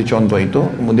 pernah saya kasih contoh itu,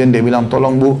 kemudian dia bilang,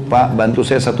 tolong Bu, Pak, bantu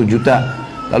saya 1 juta.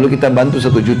 Lalu kita bantu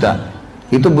 1 juta.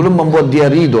 Itu belum membuat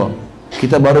dia ridho.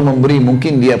 Kita baru memberi,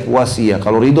 mungkin dia puas, ya.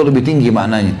 Kalau ridho lebih tinggi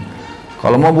maknanya.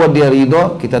 Kalau mau buat dia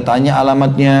ridho, kita tanya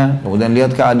alamatnya, kemudian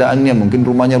lihat keadaannya, mungkin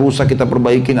rumahnya rusak, kita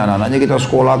perbaikin, anak-anaknya kita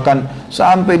sekolahkan,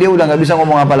 sampai dia udah nggak bisa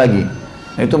ngomong apa lagi.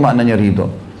 Nah, itu maknanya ridho.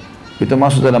 Itu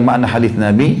masuk dalam makna hadis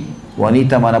Nabi,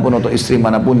 wanita manapun atau istri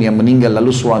manapun yang meninggal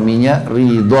lalu suaminya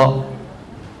ridho,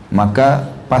 maka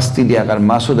pasti dia akan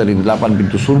masuk dari 8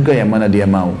 pintu surga yang mana dia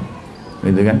mau.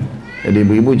 Gitu kan? Jadi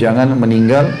ibu-ibu jangan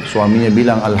meninggal, suaminya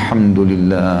bilang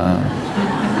Alhamdulillah.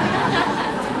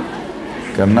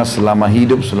 Karena selama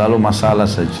hidup selalu masalah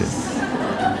saja.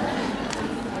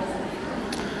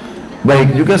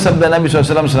 Baik, juga sabda Nabi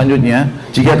SAW selanjutnya,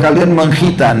 jika kalian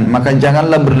mengkhitan, maka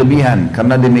janganlah berlebihan,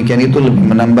 karena demikian itu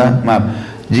lebih menambah,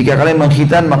 jika kalian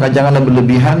mengkhitan, maka janganlah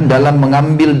berlebihan dalam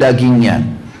mengambil dagingnya,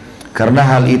 karena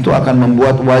hal itu akan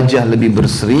membuat wajah lebih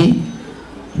berseri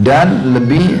dan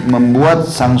lebih membuat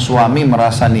sang suami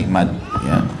merasa nikmat,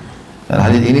 ya. Dan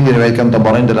hadis ini diriwayatkan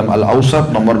Tabarani dalam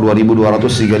Al-Awsat nomor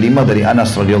 2235 dari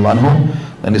Anas radhiyallahu anhu,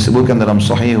 dan disebutkan dalam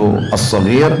Sahih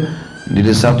As-Saghir di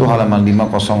 1 halaman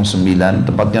 509,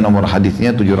 tepatnya nomor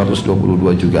hadisnya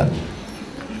 722 juga.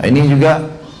 Nah, ini juga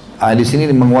hadis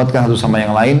ini menguatkan satu sama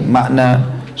yang lain,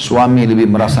 makna suami lebih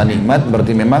merasa nikmat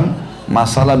berarti memang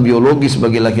masalah biologis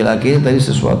bagi laki-laki tadi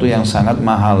sesuatu yang sangat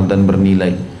mahal dan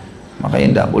bernilai. Makanya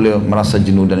tidak boleh merasa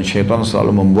jenuh, dan syaitan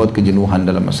selalu membuat kejenuhan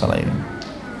dalam masalah ini.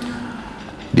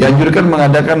 Dianjurkan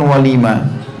mengadakan walimah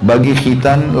bagi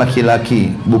khitan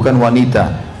laki-laki, bukan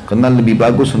wanita, karena lebih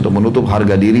bagus untuk menutup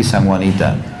harga diri sang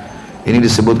wanita. Ini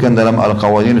disebutkan dalam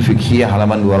Al-Qawanin Fiqhiyah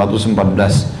halaman 214.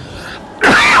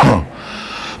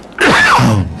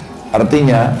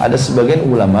 Artinya ada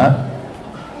sebagian ulama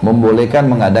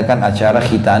membolehkan mengadakan acara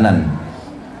khitanan,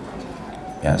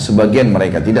 ya, sebagian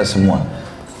mereka, tidak semua.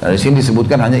 Dari sini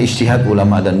disebutkan hanya ijtihad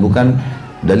ulama dan bukan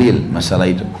dalil masalah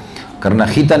itu. Karena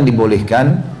khitan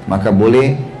dibolehkan, maka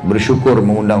boleh bersyukur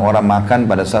mengundang orang makan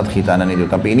pada saat khitanan itu.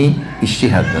 Tapi ini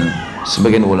ijtihad dan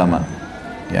sebagian ulama.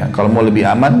 Ya, kalau mau lebih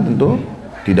aman tentu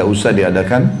tidak usah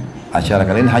diadakan acara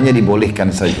kalian, hanya dibolehkan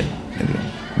saja.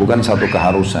 Bukan satu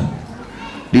keharusan.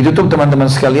 Ditutup teman-teman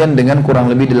sekalian dengan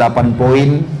kurang lebih 8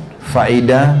 poin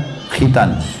faedah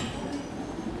khitan.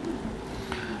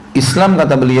 Islam,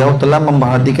 kata beliau, telah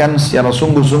memperhatikan secara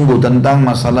sungguh-sungguh tentang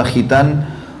masalah khitan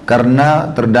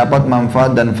karena terdapat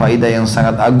manfaat dan faedah yang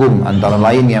sangat agung. Antara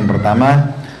lain, yang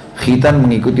pertama, khitan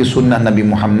mengikuti sunnah Nabi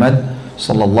Muhammad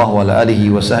sallallahu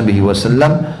alaihi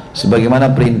wasallam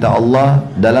sebagaimana perintah Allah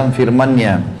dalam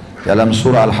firman-Nya dalam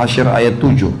surah Al-Hasyr ayat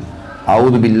 7.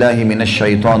 A'udzu billahi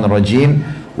minasyaitonir rajim.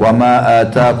 Wa ma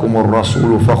ataakumur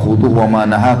rasulu fakhudhuhu wa ma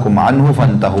nahakum anhu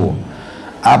fantahu.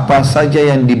 Apa saja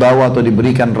yang dibawa atau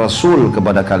diberikan Rasul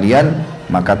kepada kalian,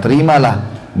 maka terimalah,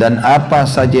 dan apa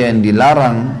saja yang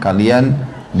dilarang kalian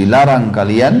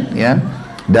ya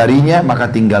darinya, maka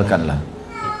tinggalkanlah.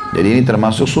 Jadi ini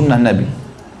termasuk sunnah Nabi,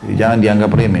 jadi jangan dianggap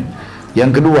remeh.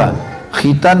 Yang kedua,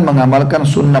 khitan mengamalkan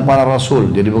sunnah para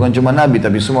Rasul. Jadi bukan cuma Nabi,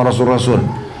 tapi semua Rasul-Rasul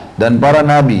dan para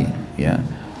Nabi, ya.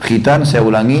 Khitan, saya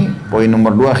ulangi, poin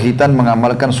nomor 2, khitan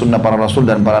mengamalkan sunnah para rasul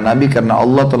dan para nabi karena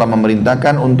Allah telah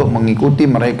memerintahkan untuk mengikuti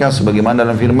mereka sebagaimana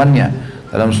dalam firman-Nya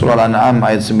dalam surah Al-An'am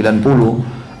ayat 90,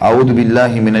 A'udzu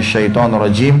billahi minasyaitonir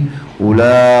rajim,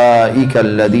 ulaika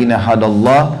alladziina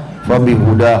hadallah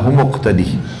fabihudahu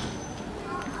muqtadi.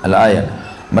 Al-ayat.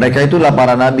 Mereka itulah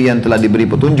para nabi yang telah diberi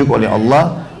petunjuk oleh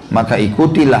Allah, maka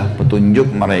ikutilah petunjuk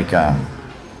mereka.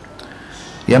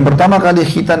 Yang pertama kali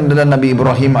khitan adalah Nabi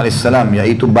Ibrahim alaihissalam,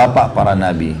 yaitu bapak para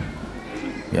nabi.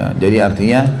 Ya, jadi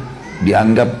artinya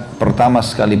dianggap pertama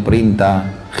sekali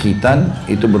perintah khitan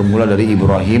itu bermula dari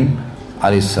Ibrahim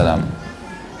alaihissalam.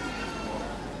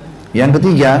 Yang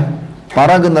ketiga,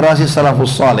 para generasi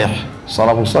salafus salih.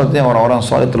 Salafus salih itu orang-orang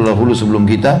salih terdahulu sebelum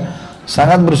kita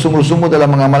sangat bersungguh-sungguh dalam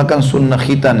mengamalkan sunnah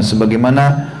khitan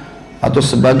sebagaimana atau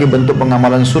sebagai bentuk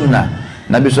pengamalan sunnah.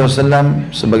 Nabi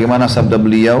SAW sebagaimana sabda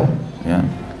beliau, ya,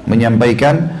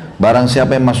 menyampaikan barang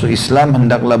siapa yang masuk Islam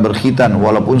hendaklah berkhitan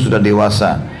walaupun sudah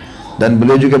dewasa. Dan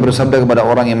beliau juga bersabda kepada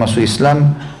orang yang masuk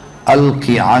Islam,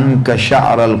 alqi anka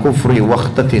sya'ral kufri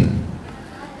wakhtatin,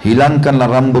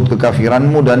 hilangkanlah rambut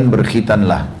kekafiranmu dan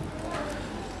berkhitanlah.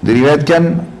 Diriwayatkan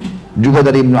juga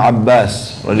dari Ibnu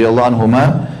Abbas radhiyallahu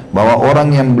anhuma bahwa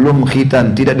orang yang belum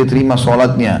khitan tidak diterima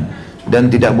sholatnya dan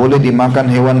tidak boleh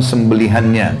dimakan hewan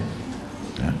sembelihannya.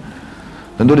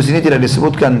 Tentu di sini tidak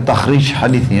disebutkan takhrij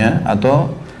hadisnya atau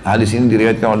hadis ini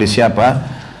diriwayatkan oleh siapa,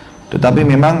 tetapi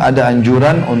memang ada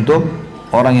anjuran untuk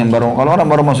orang yang baru, kalau orang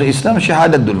baru masuk Islam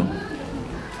syahadat dulu.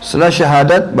 Setelah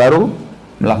syahadat baru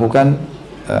melakukan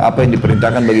apa yang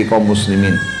diperintahkan bagi kaum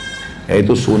muslimin,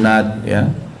 yaitu sunat. Ya,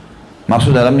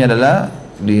 maksud dalamnya adalah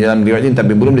di dalam riwayat ini,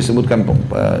 tapi belum disebutkan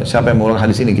siapa yang mengulang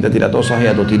hadis ini. Kita tidak tahu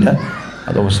sahih atau tidak,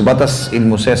 atau sebatas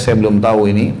ilmu saya belum tahu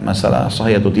ini masalah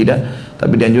sahih atau tidak.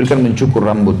 Tapi dianjurkan mencukur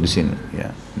rambut di sini, ya,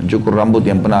 mencukur rambut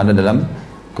yang pernah ada dalam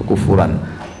kekufuran.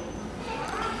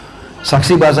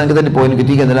 Saksi bahasan kita di poin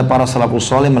ketiga adalah para salafus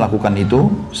saleh melakukan itu.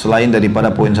 Selain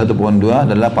daripada poin 1, poin 2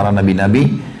 adalah para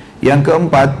nabi-nabi. Yang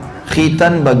keempat,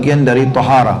 khitan bagian dari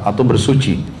tohara atau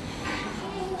bersuci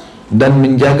dan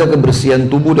menjaga kebersihan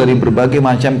tubuh dari berbagai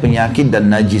macam penyakit dan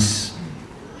najis.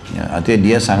 Ya, artinya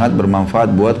dia sangat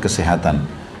bermanfaat buat kesehatan.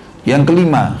 Yang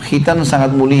kelima, khitan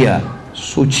sangat mulia,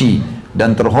 suci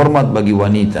dan terhormat bagi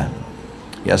wanita.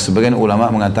 Ya, sebagian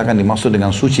ulama mengatakan dimaksud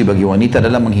dengan suci bagi wanita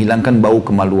adalah menghilangkan bau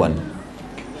kemaluan.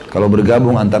 Kalau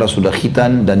bergabung antara sudah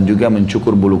khitan dan juga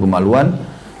mencukur bulu kemaluan,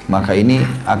 maka ini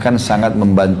akan sangat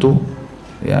membantu,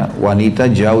 ya,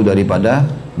 wanita jauh daripada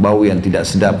bau yang tidak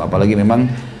sedap. Apalagi memang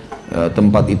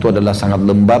tempat itu adalah sangat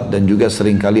lembab dan juga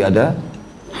seringkali ada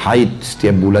haid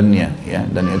setiap bulannya, ya,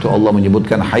 dan itu Allah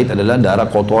menyebutkan haid adalah darah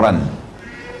kotoran.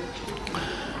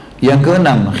 Yang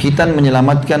keenam, khitan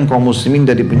menyelamatkan kaum muslimin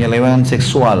dari penyelewengan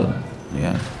seksual.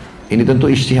 Ya, ini tentu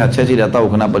ijtihad, saya tidak tahu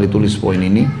kenapa ditulis poin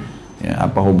ini. Ya,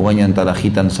 apa hubungannya antara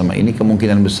khitan sama ini?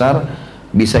 Kemungkinan besar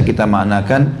bisa kita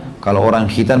maknakan kalau orang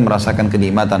khitan merasakan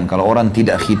kenikmatan, kalau orang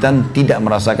tidak khitan tidak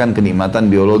merasakan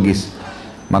kenikmatan biologis,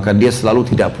 maka dia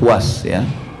selalu tidak puas. Ya,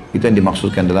 itu yang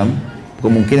dimaksudkan dalam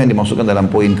kemungkinan dimaksudkan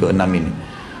dalam poin ke-6 ini.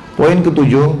 Poin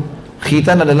ke-7,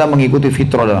 khitan adalah mengikuti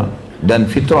fitrah, dan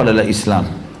fitrah adalah Islam.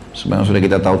 Sebenarnya sudah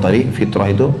kita tahu tadi,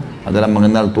 fitrah itu adalah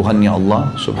mengenal Tuhannya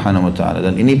Allah subhanahu wa ta'ala.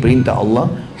 Dan ini perintah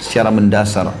Allah secara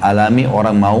mendasar, alami,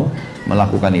 orang mau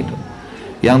melakukan itu.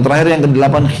 Yang terakhir, yang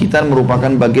ke-8, khitan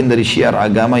merupakan bagian dari syiar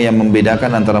agama yang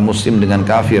membedakan antara muslim dengan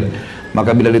kafir.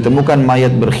 Maka bila ditemukan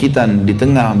mayat berkhitan di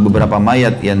tengah beberapa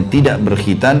mayat yang tidak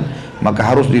berkhitan,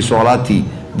 maka harus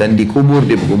disolati dan dikubur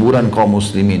di kuburan kaum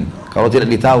muslimin. Kalau tidak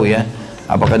ditahu, ya,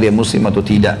 apakah dia muslim atau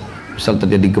tidak. Misal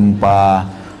terjadi gempa,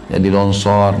 jadi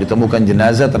longsor, ditemukan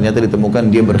jenazah, ternyata ditemukan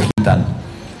dia berkhitan,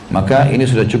 maka ini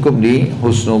sudah cukup di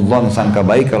husnudzan, sangka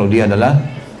baik kalau dia adalah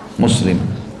muslim,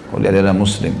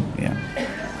 ya.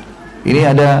 Ini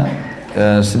ada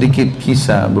sedikit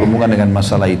kisah berhubungan dengan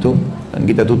masalah itu, dan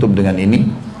kita tutup dengan ini.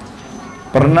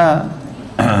 Pernah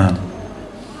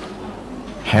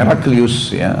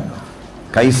Heraklius, ya,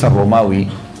 kaisar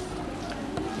Romawi,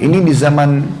 ini di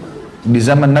zaman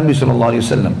Nabi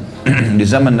SAW, di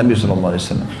zaman Nabi SAW,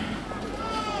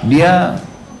 dia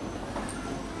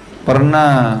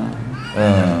pernah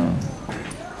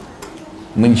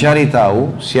mencari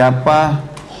tahu siapa,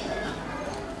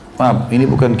 maaf, ini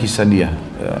bukan kisah dia,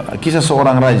 kisah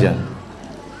seorang raja.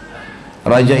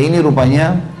 Raja ini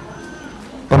rupanya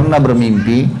pernah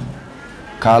bermimpi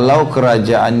kalau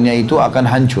kerajaannya itu akan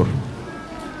hancur,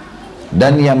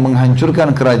 dan yang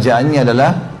menghancurkan kerajaannya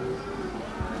adalah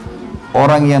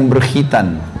orang yang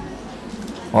berkhitan,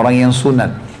 orang yang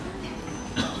sunat.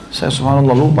 Saya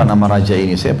subhanallah lupa nama raja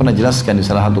ini. Saya pernah jelaskan di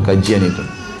salah satu kajian itu.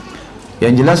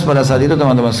 Yang jelas pada saat itu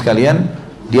teman-teman sekalian,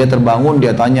 Dia terbangun,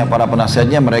 dia tanya para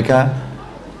penasihatnya, mereka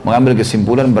mengambil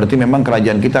kesimpulan berarti memang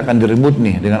kerajaan kita akan direbut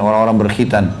nih dengan orang-orang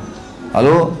berkhitan.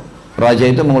 Lalu raja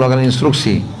itu mengeluarkan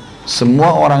instruksi,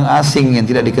 semua orang asing yang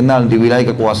tidak dikenal di wilayah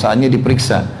kekuasaannya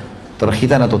diperiksa,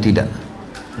 terkhitan atau tidak.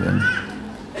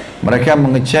 Mereka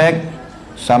mengecek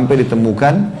sampai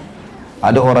ditemukan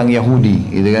ada orang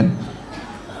Yahudi, gitu kan,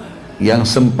 yang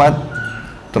sempat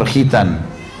terkhitan,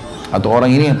 atau orang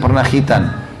ini pernah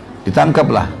khitan,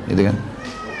 ditangkaplah, gitu kan.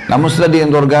 Namun setelah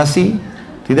diinterogasi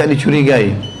tidak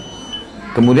dicurigai.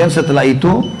 Kemudian setelah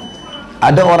itu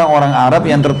ada orang-orang Arab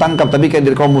yang tertangkap tapi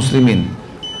kayak dari kaum muslimin.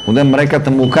 Kemudian mereka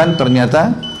temukan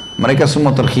ternyata mereka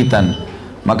semua terkhitan.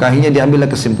 Maka akhirnya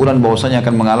diambillah kesimpulan bahwasanya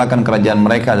akan mengalahkan kerajaan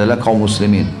mereka adalah kaum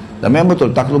muslimin. Dan memang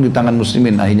betul takluk di tangan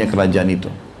muslimin akhirnya kerajaan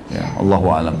itu. Ya, Allahu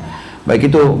a'lam.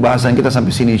 Baik, itu bahasan kita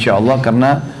sampai sini insyaallah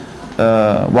karena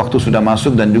waktu sudah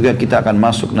masuk dan juga kita akan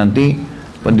masuk nanti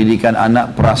pendidikan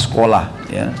anak prasekolah.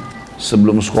 Ya.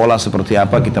 Sebelum sekolah seperti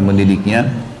apa kita mendidiknya.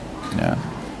 Ya.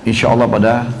 InsyaAllah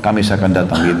pada Kamis akan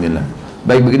datang biidznillah.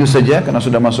 Baik, begitu saja karena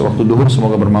sudah masuk waktu duhur,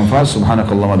 semoga bermanfaat.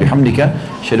 Subhanakallahumma bihamdika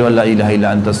asyhadu an la ilaha illa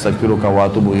anta astaghfiruka wa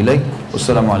atubu ilaik.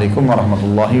 Wassalamualaikum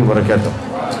warahmatullahi wabarakatuh.